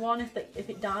eat the other one if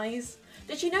it dies.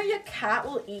 Did you know your cat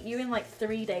will eat you in like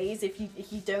 3 days if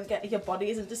you don't get, your body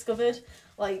isn't discovered?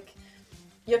 Like,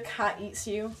 your cat eats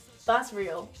you. That's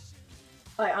real.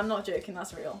 Like, I'm not joking,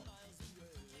 that's real.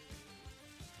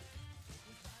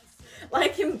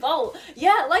 Like in Bolt.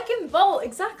 Yeah, like in Bolt,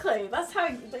 exactly. That's how,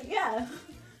 yeah.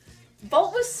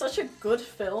 Bolt was such a good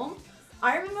film.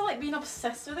 I remember like being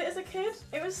obsessed with it as a kid.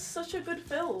 It was such a good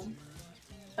film.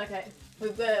 Okay,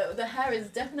 the hair is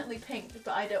definitely pink,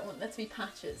 but I don't want there to be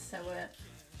patches, so we're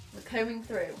combing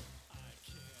through.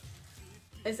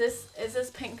 Is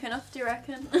this pink enough, do you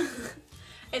reckon?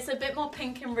 It's a bit more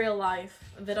pink in real life,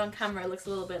 but on camera it looks a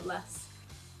little bit less.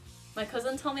 My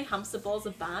cousin told me hamster balls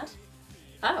are bad.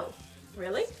 Oh,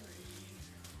 really?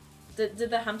 Did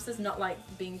the hamsters not like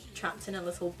being trapped in a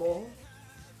little ball?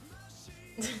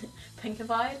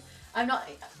 Pinkified? I'm not...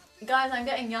 Guys, I'm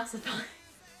getting yassified.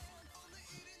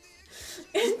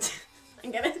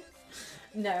 I'm getting...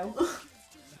 No.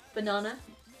 Banana?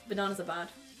 Bananas are bad.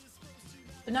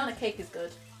 Banana cake is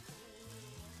good.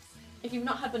 If you've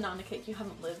not had banana cake, you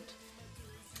haven't lived.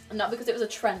 And not because it was a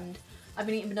trend. I've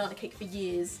been eating banana cake for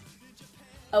years.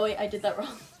 Oh wait, I did that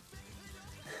wrong.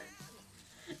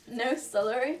 No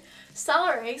celery.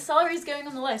 Celery's going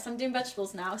on the list. I'm doing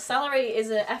vegetables now. Celery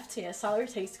is a F tier. Celery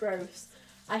tastes gross.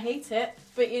 I hate it,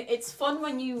 but it's fun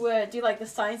when you do like the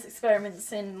science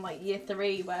experiments in like year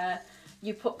 3 where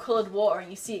you put coloured water and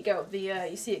you see it go up the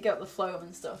phloem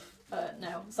and stuff.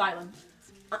 No, xylem.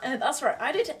 That's right.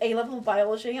 I did A-level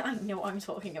biology. I know what I'm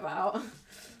talking about.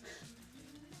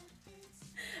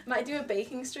 Might do a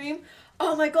baking stream.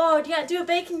 Oh my god, yeah, do a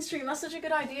baking stream. That's such a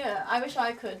good idea. I wish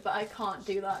I could, but I can't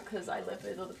do that because I live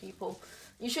with other people.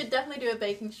 You should definitely do a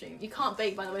baking stream. You can't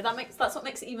bake, by the way. That's what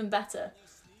makes it even better.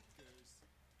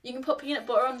 You can put peanut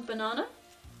butter on banana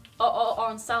or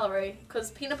on celery,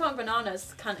 because peanut butter on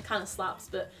bananas kind of slaps,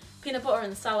 but peanut butter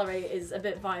and celery is a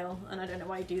bit vile, and I don't know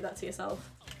why you do that to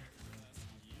yourself.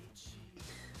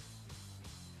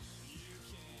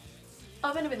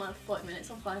 I've only been live for 40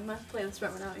 minutes. I'm fine. My playlist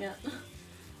won't run out yet.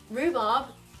 Rhubarb?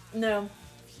 No.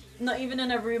 Not even in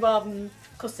a rhubarb and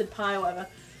custard pie or whatever.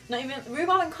 Not even...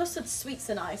 Rhubarb and custard sweets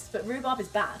are nice, but rhubarb is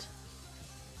bad.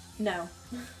 No.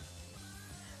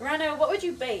 Rano, what would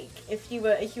you bake if you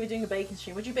were doing a baking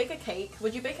stream? Would you bake a cake?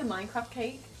 Would you bake a Minecraft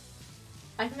cake?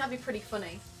 I think that'd be pretty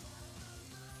funny.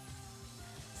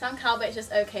 Sam Calbert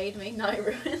just okayed me. Now it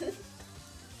ruined.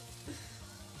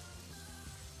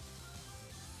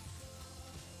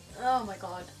 Oh my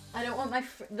god. I don't want my...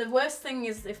 The worst thing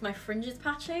is if my fringe is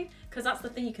patchy, because that's the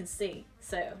thing you can see.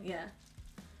 So, yeah.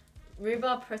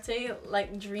 Rhubarb pretty,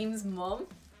 like Dream's mum.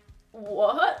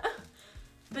 What?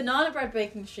 Banana bread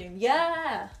baking stream.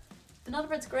 Yeah! Banana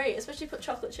bread's great, especially put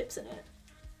chocolate chips in it.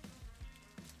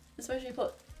 Especially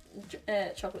put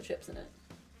chocolate chips in it.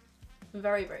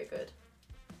 Very, very good.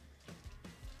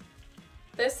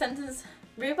 Those sentences...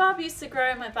 Rhubarb used to grow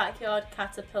in my backyard,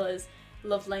 caterpillars.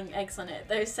 Love laying eggs on it.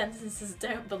 Those sentences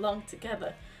don't belong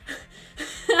together.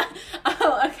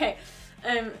 Oh, okay.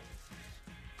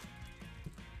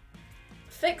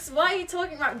 Fix, why are you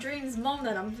talking about Dream's mom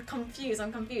then? I'm confused.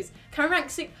 Can we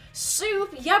rank soup?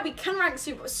 Soup? Yeah, we can rank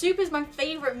soup. Soup is my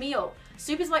favourite meal.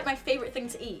 Soup is like my favourite thing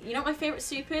to eat. You know what my favourite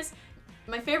soup is?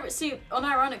 My favourite soup,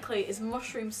 unironically, is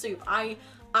mushroom soup. I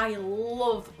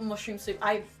love mushroom soup.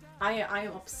 I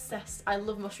am obsessed. I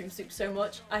love mushroom soup so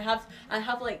much. I have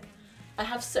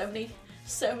so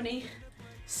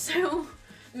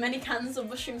many cans of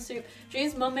mushroom soup.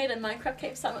 Dream's mum made a Minecraft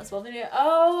cake for as well video.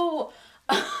 Oh!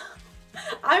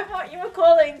 I thought you were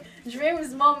calling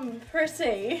Dream's mum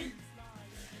pretty.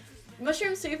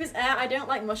 Mushroom soup is air. I don't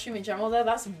like mushroom in general though.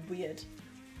 That's weird.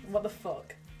 What the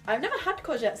fuck? I've never had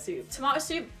courgette soup. Tomato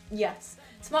soup, yes.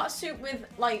 Tomato soup with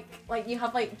like you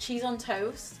have like cheese on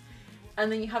toast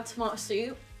and then you have tomato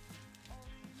soup.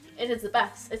 It is the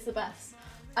best. It's the best.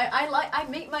 I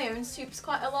make my own soups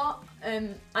quite a lot.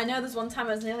 I know there's one time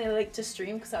I was nearly late to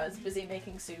stream because I was busy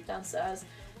making soup downstairs.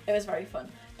 It was very fun.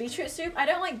 Beetroot soup? I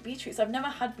don't like beetroots. I've never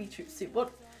had beetroot soup.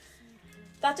 What?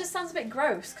 That just sounds a bit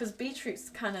gross because beetroots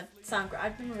kind of sound gross.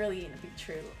 I've never really eaten a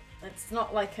beetroot. It's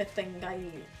not like a thing I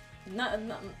eat.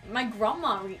 My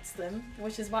grandma eats them,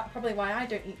 which is probably why I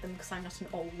don't eat them, because I'm not an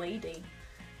old lady.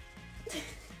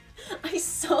 I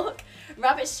suck.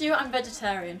 Rabbit stew, I'm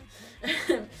vegetarian.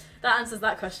 That answers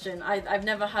that question. I've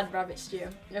never had rabbit stew.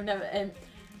 I've never,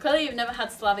 clearly you've never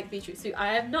had Slavic beetroot soup.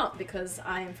 I have not, because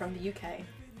I am from the UK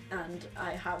and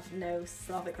I have no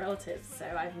Slavic relatives, so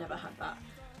I've never had that.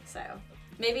 So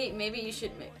maybe you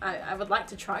should, I would like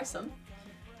to try some,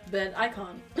 but I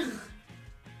can't.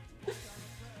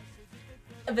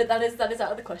 But that is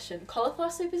out of the question.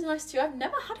 Cauliflower soup is nice too. I've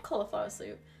never had cauliflower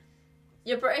soup.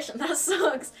 You're British and that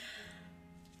sucks.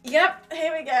 Yep,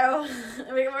 here we go.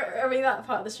 Are we that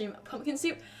part of the stream? Pumpkin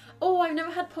soup. Oh, I've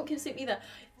never had pumpkin soup either.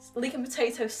 Leek and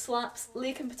potato slaps.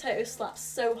 Leek and potato slaps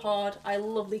so hard. I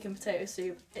love leek and potato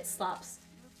soup. It slaps.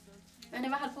 I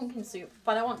never had pumpkin soup,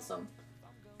 but I want some.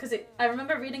 Because I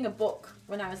remember reading a book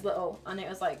when I was little, and it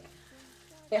was like,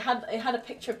 it had a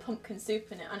picture of pumpkin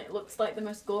soup in it, and it looks like the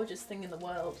most gorgeous thing in the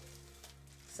world.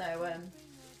 So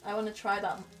I want to try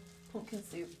that pumpkin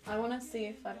soup. I want to see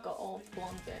if I've got all the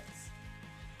blonde bits.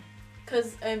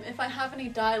 Because if I have any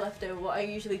dye left over, what I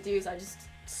usually do is I just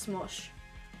smush.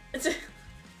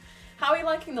 How are you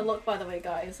liking the look, by the way,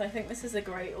 guys? I think this is a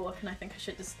great look, and I think I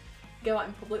should just go out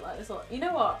in public like this. You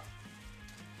know what?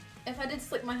 If I did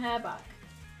slick my hair back,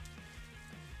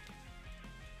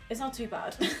 it's not too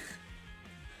bad.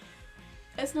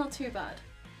 It's not too bad.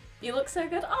 You look so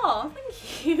good. Oh,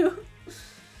 thank you.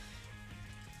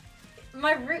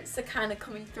 My roots are kind of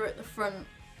coming through at the front.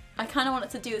 I kind of wanted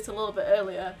to do this a little bit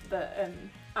earlier, but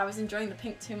I was enjoying the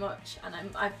pink too much, and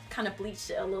I've kind of bleached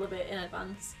it a little bit in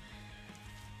advance.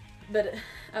 But,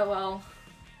 oh well.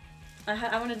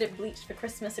 I wanted it bleached for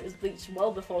Christmas. It was bleached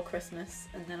well before Christmas,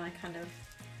 and then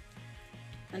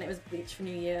and it was bleached for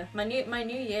New Year. My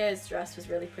New Year's dress was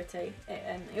really pretty.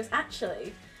 It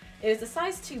was a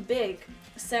size too big,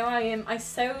 so I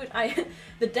sewed.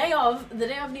 The day of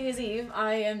New Year's Eve,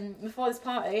 before this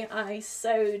party, I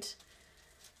sewed,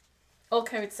 all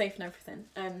COVID safe and everything.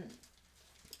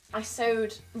 I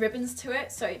sewed ribbons to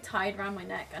it, so it tied around my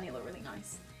neck, and it looked really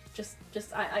nice.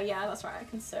 Yeah, that's right. I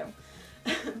can sew.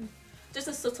 Just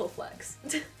a subtle flex.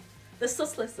 The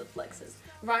subtlest of flexes.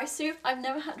 Rice soup. I've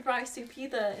never had rice soup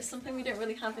either. It's something we don't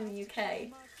really have in the UK.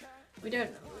 We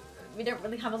don't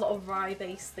really have a lot of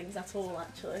rye-based things at all,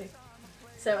 actually.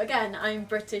 So again, I'm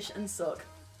British and suck.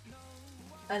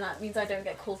 And that means I don't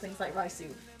get cool things like rice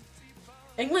soup.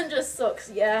 England just sucks,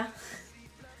 yeah.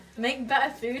 Make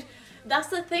better food. That's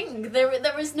the thing.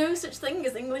 There is no such thing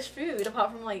as English food,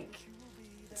 apart from like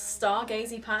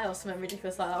stargazy pie or something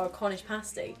ridiculous like that, or a Cornish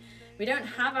pasty. We don't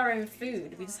have our own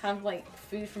food. We just have like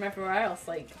food from everywhere else,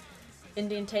 like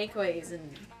Indian takeaways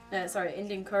and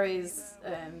Indian curries.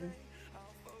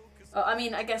 I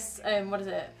mean, I guess what is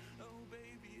it?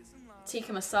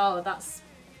 Tikka masala.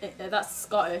 That's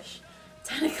Scottish.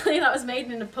 Technically, that was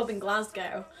made in a pub in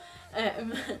Glasgow.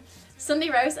 Sunday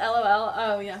roast, LOL.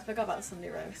 Oh yeah, I forgot about the Sunday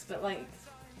roast. But like,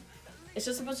 it's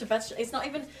just a bunch of vegetables.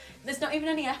 There's not even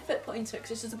any effort put into it,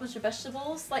 because it's just a bunch of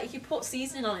vegetables. Like, if you put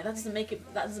seasoning on it, that doesn't make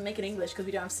it English, because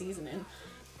we don't have seasoning.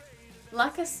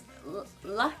 Laksa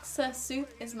soup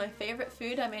is my favourite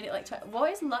food. I made it like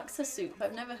what is laksa soup?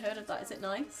 I've never heard of that. Is it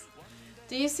nice?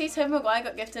 Do you see Tobey Maguire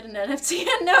got gifted an NFT? I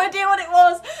had no idea what it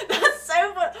was. That's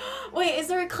so fun. Wait, is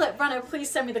there a clip? Brano, please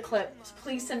send me the clip.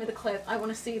 Please send me the clip. I want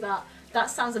to see that. That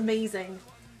sounds amazing.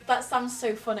 That sounds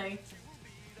so funny.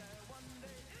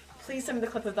 Please send me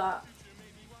the clip of that.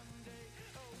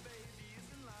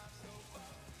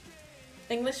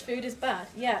 English food is bad.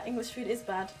 Yeah, English food is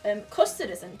bad. Custard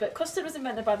isn't, but custard was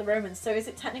invented by the Romans. So is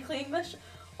it technically English,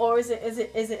 or is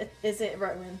it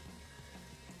Roman?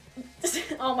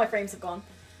 All my frames have gone.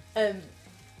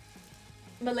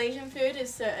 Malaysian food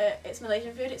is it's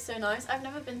Malaysian food. It's so nice. I've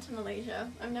never been to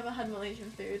Malaysia. I've never had Malaysian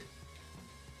food.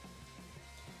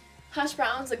 Hash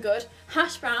browns are good.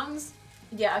 Hash browns.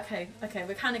 Yeah, okay.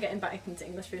 We're kind of getting back into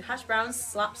English food. Hash browns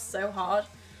slaps so hard.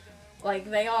 Like,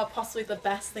 they are possibly the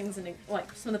best things in,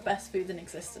 like, some of the best foods in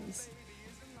existence.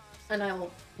 And I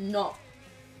will not.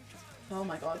 Oh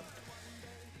my god.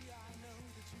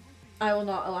 I will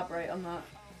not elaborate on that.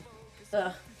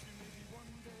 Ugh.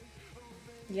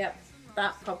 Yep,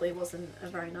 that probably wasn't a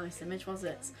very nice image, was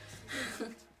it?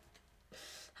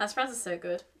 Hash browns are so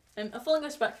good. A full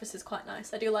English breakfast is quite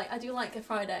nice. I do like a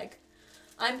fried egg.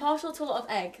 I'm partial to a lot of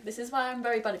egg. This is why I'm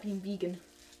very bad at being vegan.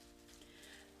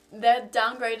 They're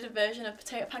downgraded version of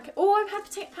potato pancakes. Oh, I've had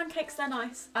potato pancakes. They're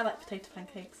nice. I like potato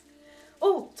pancakes.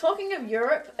 Oh, talking of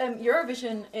Europe,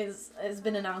 Eurovision has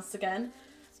been announced again.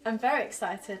 I'm very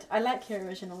excited. I like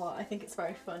Eurovision a lot. I think it's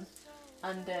very fun.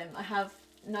 And I have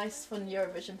nice fun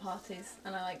Eurovision parties,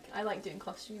 and I like doing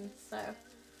costumes, so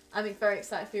I'm very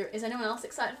excited for Is anyone else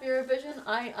excited for Eurovision?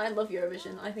 I love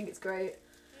Eurovision. I think it's great.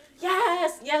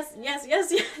 Yes, yes, yes,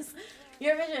 yes, yes.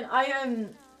 Eurovision.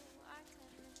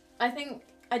 I think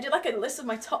I did like a list of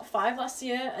my top 5 last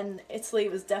year, and Italy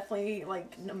was definitely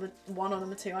like number 1 or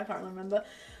number 2. I can't really remember.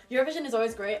 Eurovision is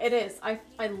always great. It is. I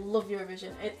love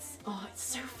Eurovision. It's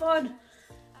so fun.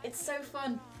 It's so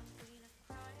fun.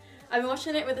 I've been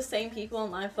watching it with the same people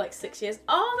online for like 6 years.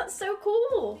 Oh, that's so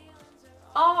cool.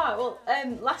 Oh,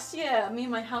 well, last year me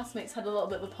and my housemates had a little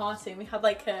bit of a party, and we had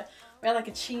like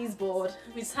a cheese board.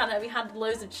 We had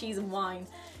loads of cheese and wine.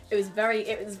 It was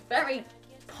very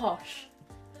posh.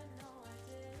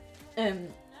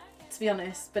 To be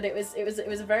honest, but it was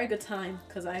a very good time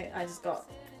because I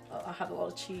had a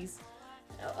lot of cheese.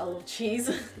 I love cheese.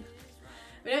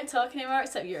 We don't talk anymore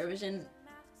except Eurovision.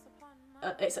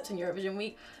 Except in Eurovision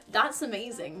week. That's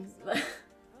amazing.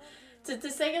 to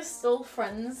say you're still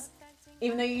friends,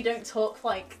 even though you don't talk for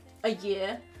like a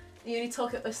year, you only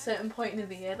talk at a certain point in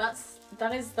the year. That's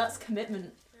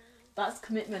commitment. That's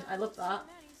commitment. I love that.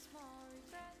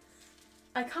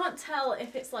 I can't tell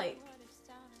if it's like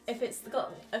if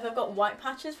I've got white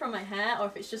patches from my hair or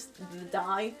if it's just the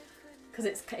dye, because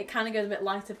it kind of goes a bit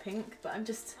lighter pink. But I'm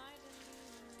just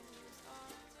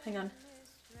hang on.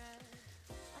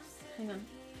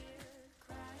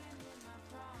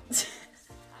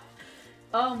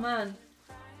 Oh man.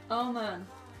 Oh man.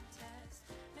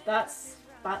 That's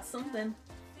something.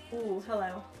 Ooh,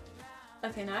 hello.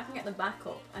 Okay, now I can get the back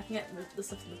up. I can get the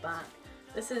stuff to the back.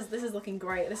 This is looking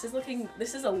great. This is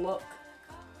a look.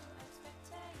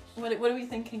 What are we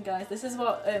thinking, guys? This is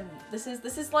what this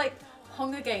is like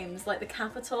Hunger Games, like the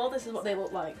Capitol. This is what they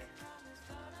look like.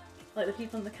 Like the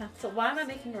people in the Capitol. Why am I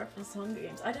making a reference to Hunger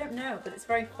Games? I don't know, but it's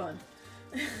very fun.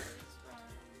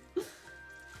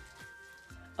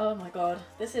 Oh my god,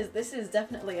 this is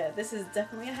definitely a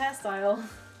hairstyle.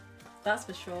 That's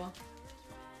for sure.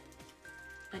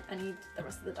 I need the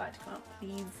rest of the dye to come out,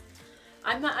 please.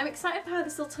 I'm excited for how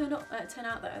this will turn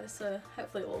out though. This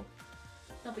hopefully it will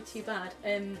not be too bad.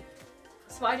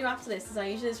 So what I do after this is I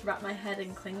usually just wrap my head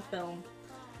in cling film,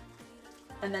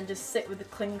 and then just sit with the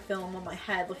cling film on my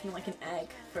head, looking like an egg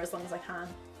for as long as I can.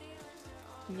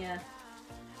 Yeah.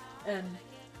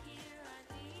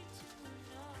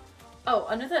 Oh,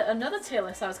 another tier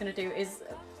list I was gonna do is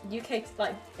UK,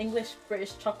 like English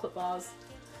British chocolate bars.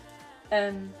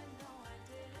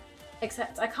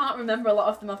 Except I can't remember a lot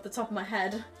of them off the top of my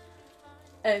head.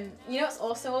 You know what's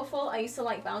also awful? I used to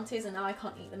like Bounties and now I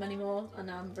can't eat them anymore, and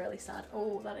now I'm really sad.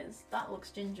 Oh, that looks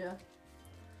ginger.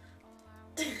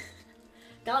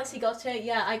 Galaxy Gotcha,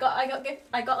 yeah, I got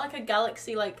like a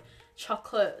Galaxy like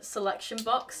chocolate selection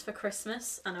box for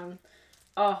Christmas, and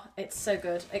oh, it's so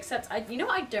good. Except you know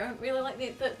what I don't really like,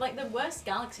 the worst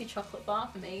Galaxy chocolate bar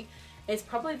for me is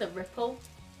probably the Ripple.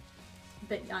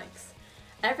 But yikes.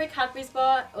 Every Cadbury's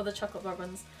bar or the chocolate bar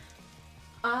ones,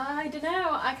 I don't know.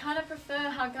 I kind of prefer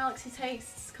how Galaxy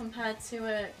tastes compared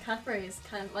to Cadbury's.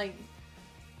 Kind of like,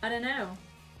 I don't know.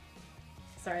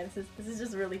 Sorry, this is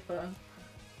just really fun.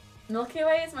 Milky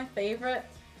Way is my favourite.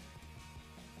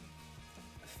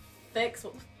 Fix,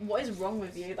 what is wrong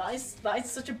with you? That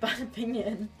is such a bad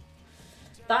opinion.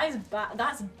 That is bad.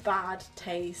 That's bad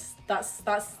taste. That's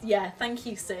yeah. Thank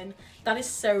you, Sin. That is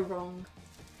so wrong.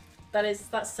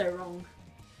 That's so wrong.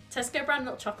 Tesco brand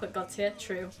milk chocolate, god tier.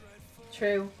 True.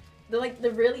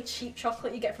 The really cheap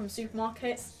chocolate you get from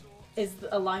supermarkets is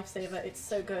a lifesaver. It's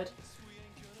so good.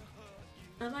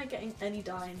 Am I getting any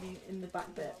dye in the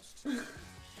back bit?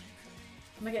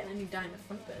 Am I getting any dye in the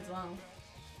front bit as well?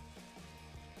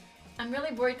 I'm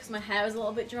really worried because my hair was a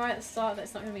little bit dry at the start that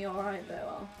it's not going to be alright, but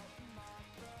well.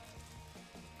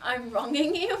 I'm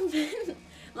wronging you, Finn.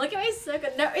 Look at me, it's so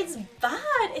good. No, it's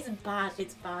bad. It's bad.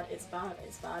 It's bad. It's bad.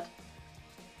 It's bad.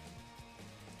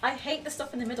 I hate the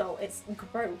stuff in the middle. It's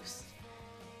gross.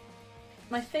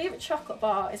 My favourite chocolate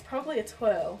bar is probably a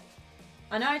twirl.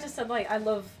 I know I just said like I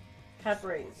love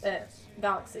Cadbury's,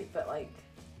 Galaxy, but like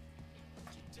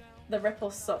the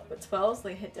Ripples suck, but twirls,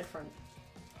 they hit different.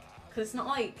 Because it's not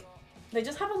like, they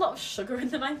just have a lot of sugar in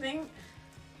them, I think.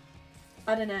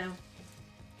 I don't know.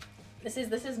 This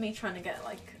is me trying to get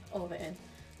like all of it in.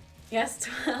 Yes,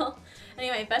 twirl.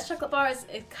 Anyway, best chocolate bar is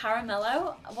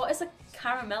Caramello. What is a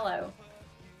Caramello?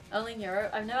 Only in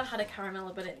Europe. I've never had a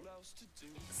Caramello, but it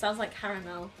sounds like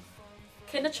caramel.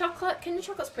 Kinder Chocolate? Kinder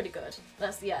Chocolate's pretty good.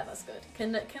 That's good.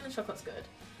 Kinder Chocolate's good.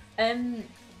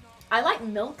 I like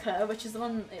Milka, which is the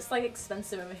one, it's like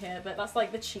expensive over here, but that's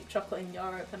like the cheap chocolate in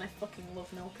Europe, and I fucking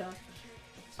love Milka.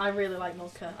 I really like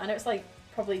Milka. I know it's like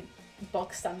probably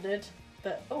bog standard,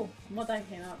 but oh, more dye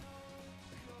came out.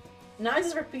 Now I'm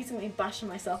just repeatedly bashing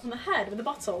myself on the head with a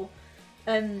bottle.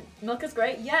 Milka's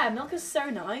great. Yeah, Milka's so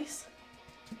nice.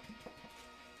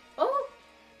 Oh!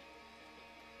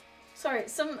 Sorry,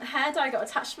 some hair dye got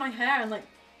attached to my hair and like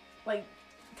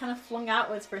kind of flung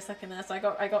outwards for a second there, so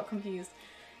I got confused.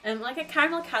 Like a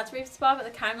caramel Cadbury bar, but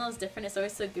the caramel is different. It's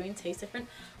always so gooey and tastes different.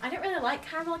 I don't really like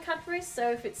caramel Cadbury's,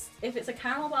 so if it's a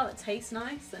caramel bar that tastes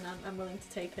nice, then I'm willing to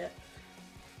take it.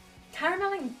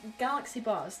 Caramel and Galaxy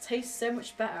bars taste so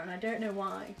much better, and I don't know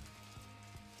why.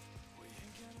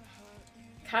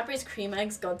 Cadbury's cream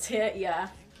eggs, god tier, yeah.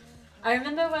 I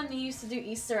remember when they used to do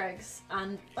Easter eggs,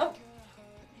 and oh,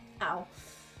 ow.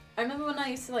 I remember when I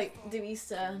used to like do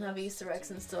Easter and have Easter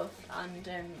eggs and stuff, and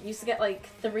you used to get like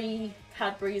 3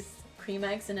 Cadbury's cream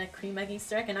eggs in a cream egg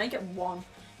Easter egg, and now you get 1.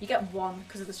 You get 1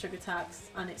 because of the sugar tax,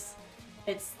 and it's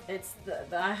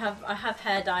I have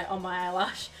hair dye on my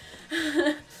eyelash.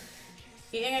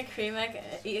 Eating a cream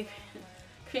egg,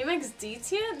 cream eggs D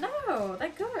tier? No, they're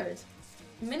good.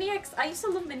 Mini eggs, I used to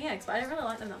love mini eggs, but I don't really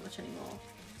like them that much anymore.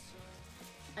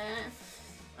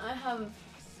 I have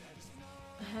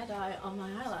hair dye on my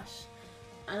eyelash,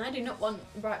 and I do not want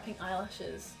bright pink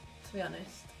eyelashes, to be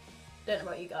honest. Don't know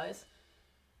about you guys.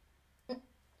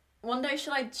 One day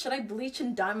should I bleach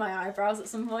and dye my eyebrows at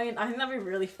some point? I think that'd be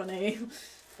really funny.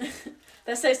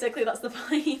 They're so sickly, that's the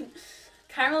point.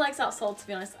 Caramel eggs outsold, to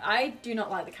be honest. I do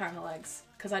not like the caramel eggs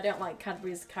because I don't like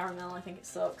Cadbury's caramel. I think it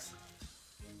sucks.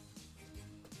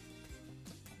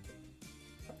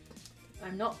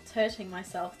 I'm not hurting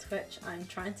myself, Twitch. I'm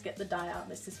trying to get the dye out.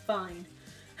 This is fine.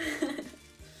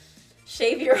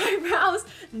 Shave your eyebrows?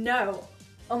 No.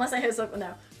 Unless I hit something.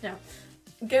 No. No.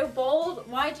 Go bald?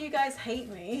 Why do you guys hate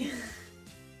me?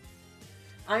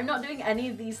 I'm not doing any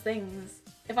of these things.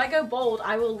 If I go bald,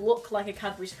 I will look like a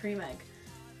Cadbury's cream egg.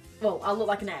 Well, I'll look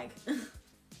like an egg.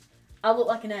 I'll look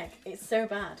like an egg. It's so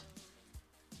bad.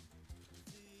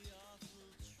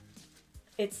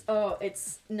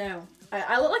 No.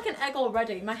 I look like an egg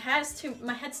already. My head's too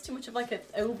much of like an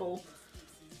oval.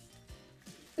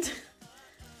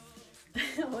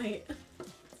 Wait.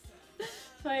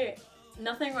 Wait.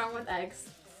 Nothing wrong with eggs.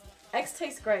 Eggs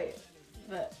taste great,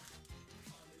 but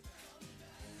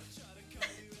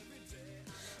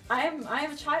I am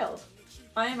a child.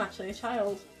 I am actually a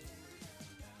child.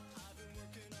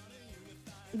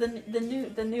 The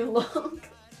new look.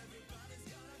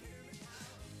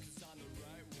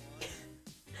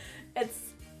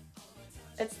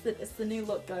 It's the new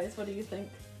look, guys. What do you think?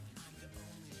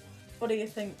 What do you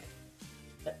think?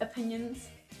 Opinions?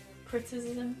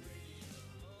 Criticism?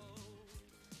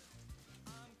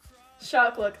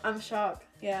 Shark look. I'm Shark.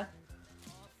 Yeah.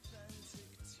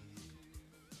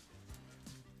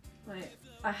 Wait.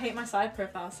 I hate my side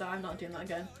profile, so I'm not doing that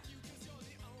again.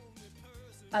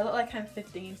 I look like I'm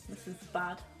 15. This is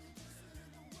bad.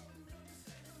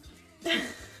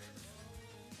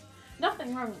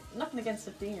 Nothing wrong, nothing against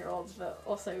 15-year-olds, but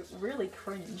also really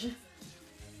cringe.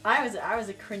 I was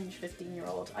a cringe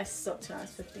 15-year-old. I sucked when I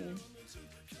was 15.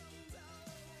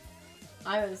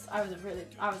 I was a really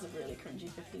cringy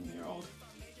 15-year-old.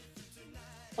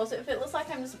 Also, if it looks like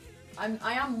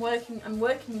I'm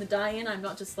working the dye in. I'm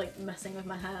not just like messing with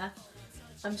my hair.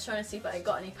 I'm just trying to see if I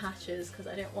got any patches because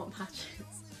I don't want patches.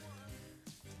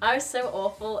 I was so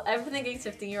awful. Everything against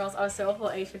 15-year-olds. I was so awful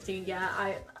at age 15.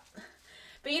 Yeah,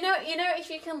 But you know, if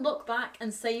you can look back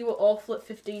and say you were awful at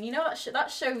 15, you know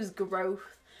that shows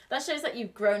growth. That shows that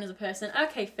you've grown as a person.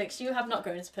 Okay, Fix, you have not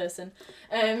grown as a person.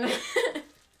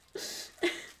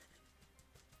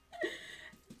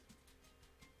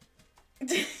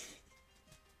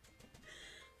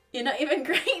 You're not even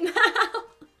great now.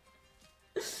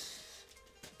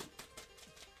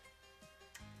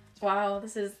 Wow,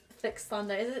 this is Fix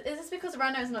slander. Is this because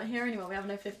Rano's not here anymore? We have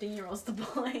no 15-year-olds to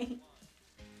play.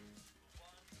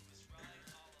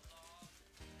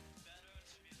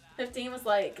 15 was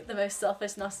like the most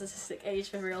selfish, narcissistic age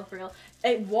for real, for real.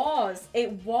 It was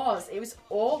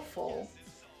awful.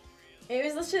 It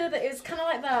was literally, it was kind of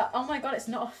like that, oh my god, it's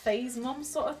not a phase mom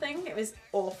sort of thing. It was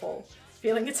awful.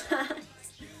 Feeling attacked.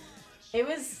 It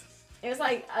was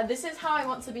like, this is how I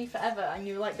want to be forever, and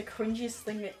you're like the cringiest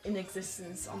thing in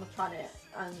existence on the planet,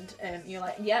 and you're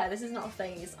like, yeah, this is not a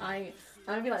phase. I'm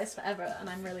gonna be like this forever, and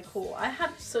I'm really cool. I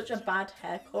had such a bad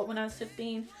haircut when I was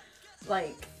 15.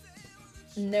 Like,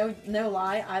 no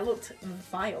lie, I looked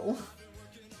vile.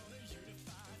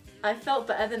 I felt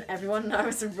better than everyone, and I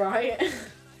was right.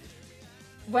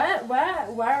 Where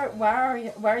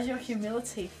is your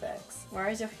humility, Fix? Where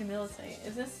is your humility?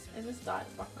 Is this dye at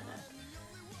the back of my neck?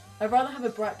 I'd rather have a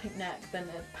bright pink neck than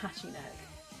a patchy neck.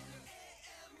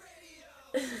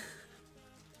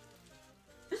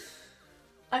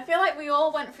 I feel like we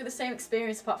all went through the same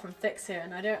experience apart from Fix here,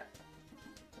 and I don't...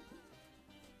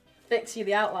 Fix, you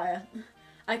the outlier.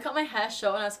 I cut my hair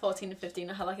short when I was 14 and 15.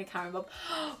 I had like a Karen bob.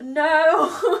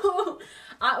 No!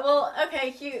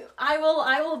 Okay, I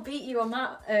will beat you on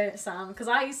that, Sam, because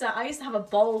I used to have a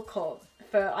bowl cut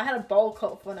I had a bowl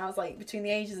cut when I was like between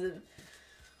the ages of...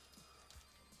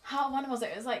 When was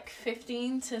it? It was like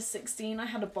 15 to 16. I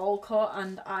had a bowl cut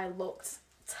and I looked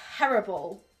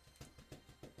terrible.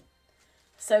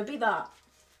 So be that.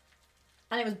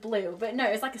 And it was blue, but no,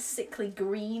 it was like a sickly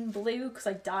green blue because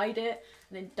I dyed it,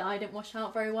 and the dye didn't wash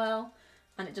out very well,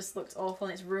 and it just looked awful,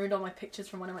 and it's ruined all my pictures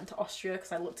from when I went to Austria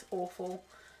because I looked awful.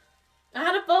 I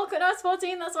had a bowl cut when I was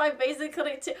 14, that's why I basically cut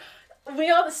it too. We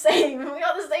are the same. We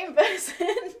are the same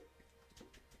person.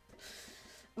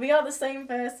 We are the same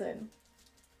person.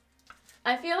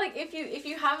 I feel like if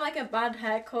you have like a bad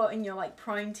haircut in your like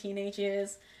prime teenage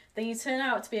years, then you turn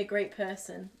out to be a great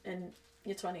person in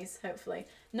your 20s, hopefully.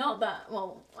 Not that,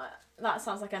 well, that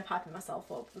sounds like I'm hyping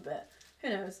myself up a bit. Who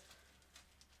knows?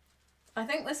 I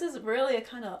think this is really a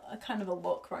kind of a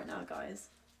look right now, guys.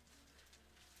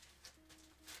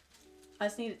 I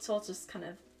just need it to all just kind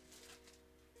of,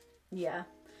 yeah.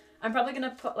 I'm probably going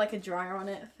to put like a dryer on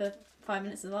it for 5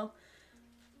 minutes as well.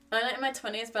 I'm not in my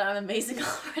 20s, but I'm amazing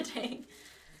already.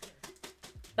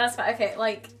 That's fine. Okay,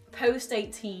 like post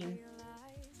 18,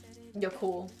 you're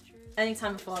cool.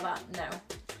 Anytime before that, no.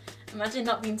 Imagine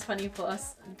not being 20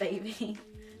 plus, baby.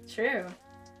 True.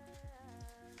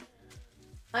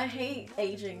 I hate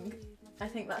aging. I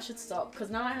think that should stop, because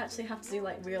now I actually have to do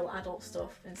like real adult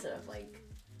stuff instead of like,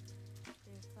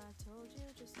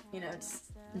 you know,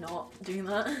 just not doing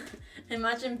that.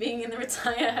 Imagine being in the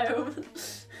retire home.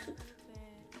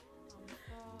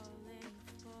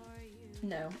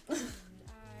 No.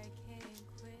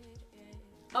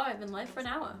 Oh, I've been live for an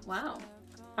hour. Wow.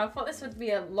 I thought this would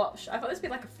be a lot. I thought this would be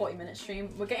like a 40-minute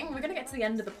stream. We're gonna get to the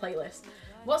end of the playlist.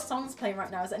 What song's playing right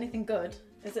now? Is it anything good?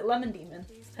 Is it Lemon Demon?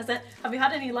 Have you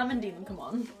had any Lemon Demon come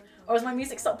on? Or has my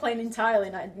music stopped playing entirely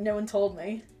and no one told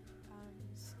me?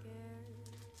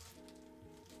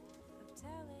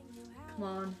 Come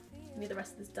on, give me the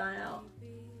rest of this dye out.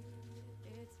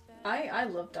 I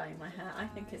love dyeing my hair. I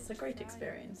think it's a great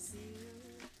experience.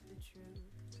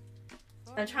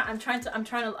 I'm trying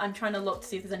to look to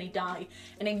see if there's any dye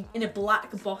in a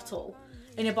black bottle.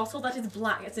 In a bottle that is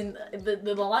black. It's in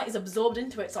the light is absorbed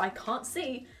into it, so I can't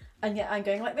see, and yet I'm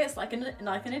going like this, like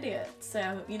an idiot.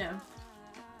 So, you know,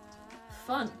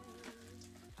 fun.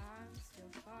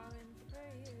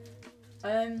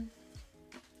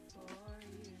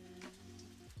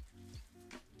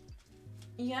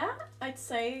 Yeah, I'd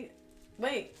say.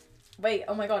 Wait,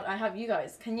 oh my god, I have you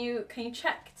guys. Can you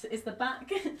check? Is the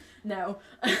back? No.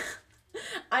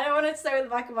 I don't want to sew the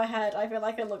back of my head. I feel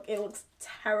like it looks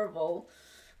terrible.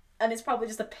 And it's probably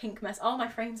just a pink mess. Oh, my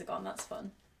frames are gone. That's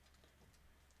fun.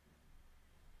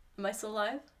 Am I still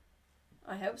live?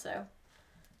 I hope so.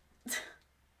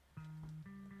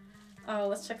 Oh,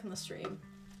 let's check on the stream.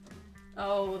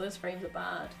 Oh, those frames are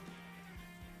bad.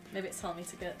 Maybe it's telling me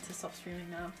to stop streaming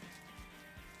now.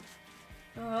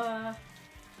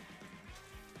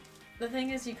 The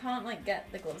thing is, you can't like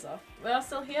get the gloves off. We're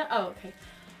still here? Oh, okay.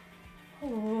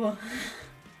 Ooh.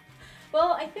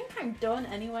 Well, I think I'm done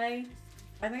anyway.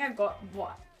 I think I've got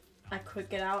what I could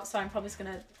get out, so I'm probably just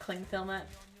gonna cling film it.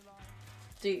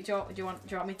 Do you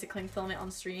want me to cling film it on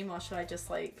stream, or should I just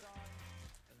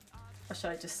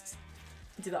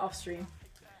do that off stream?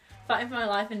 Fighting for my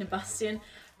life in the Bastion.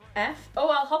 Oh,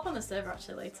 I'll hop on the server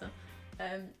actually later.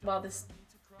 While this,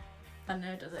 I don't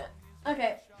know, does it?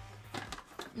 Okay.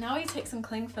 Now you take some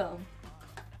cling film.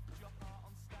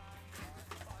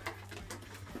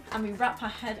 And we wrap the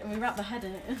head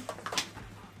in it.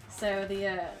 So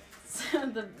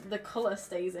the colour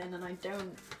stays in and I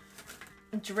don't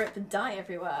drip dye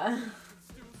everywhere.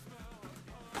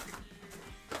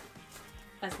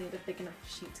 I just need a big enough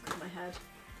sheet to cover my head.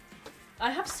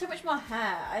 I have so much more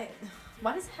hair.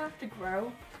 Why does it have to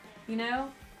grow? You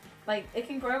know? Like, it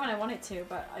can grow when I want it to,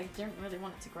 but I don't really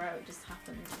want it to grow. It just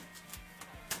happens.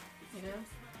 You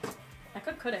know? I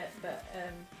could cut it, but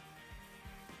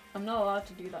I'm not allowed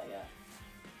to do that yet.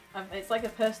 It's like a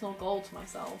personal goal to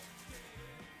myself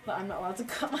that I'm not allowed to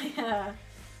cut my hair.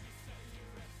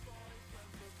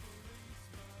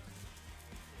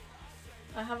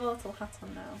 I have a little hat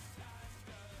on now.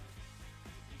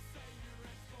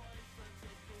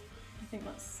 I think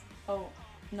that's... Oh,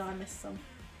 no, I missed some.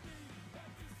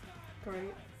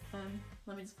 Great.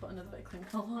 Let me just put another bit of cling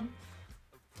film on.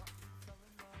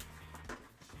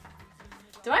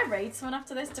 Do I raid someone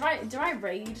after this? Do I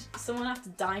raid someone after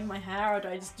dyeing my hair,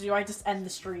 or do I just end the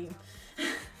stream?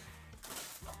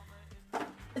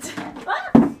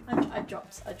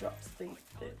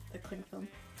 the cling film.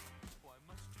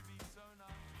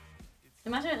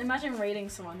 Imagine raiding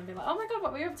someone and be like, oh my god,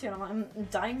 what were you up to? And I'm like, I'm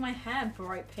dyeing my hair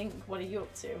bright pink. What are you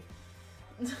up to?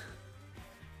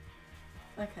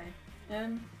 Okay.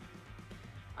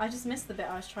 I just missed the bit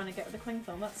I was trying to get with the cling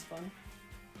film. That's fun.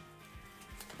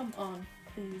 Come on,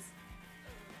 please.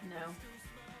 No.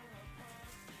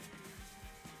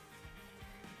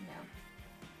 No.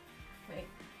 Wait.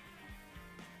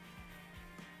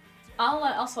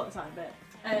 I'll sort this out in a bit.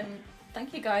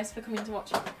 Thank you guys for coming to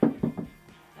watch.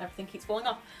 Everything keeps falling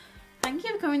off. Thank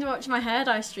you for coming to watch my hair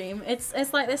dye stream.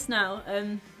 It's like this now.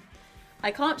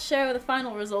 I can't show the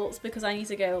final results because I need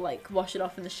to go like wash it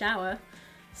off in the shower.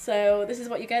 So this is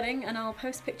what you're getting, and I'll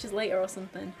post pictures later or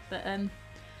something. But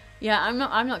yeah, I'm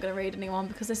not gonna raid anyone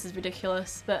because this is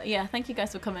ridiculous. But yeah, thank you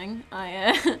guys for coming.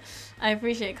 I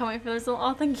appreciate commenting for the result.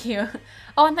 Oh, thank you.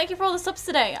 Oh, and thank you for all the subs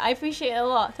today. I appreciate it a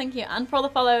lot. Thank you, and for all the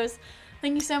follows.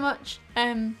 Thank you so much.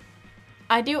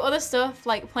 I do other stuff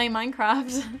like play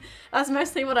Minecraft. That's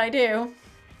mostly what I do.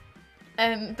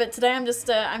 But today I'm just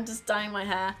dyeing my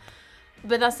hair.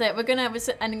 But that's it. We're gonna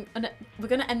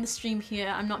end the stream here.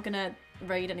 I'm not gonna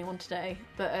raid anyone today.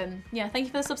 But yeah, thank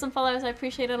you for the subs and follows. I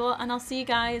appreciate it a lot, and I'll see you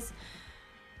guys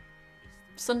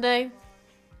Sunday,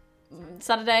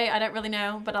 Saturday. I don't really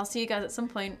know, but I'll see you guys at some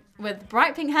point with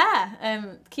bright pink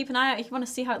hair. Keep an eye out if you want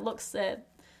to see how it looks.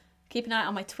 Keep an eye out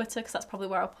on my Twitter because that's probably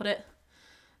where I'll put it.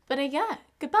 But yeah,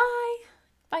 goodbye.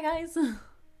 Bye guys.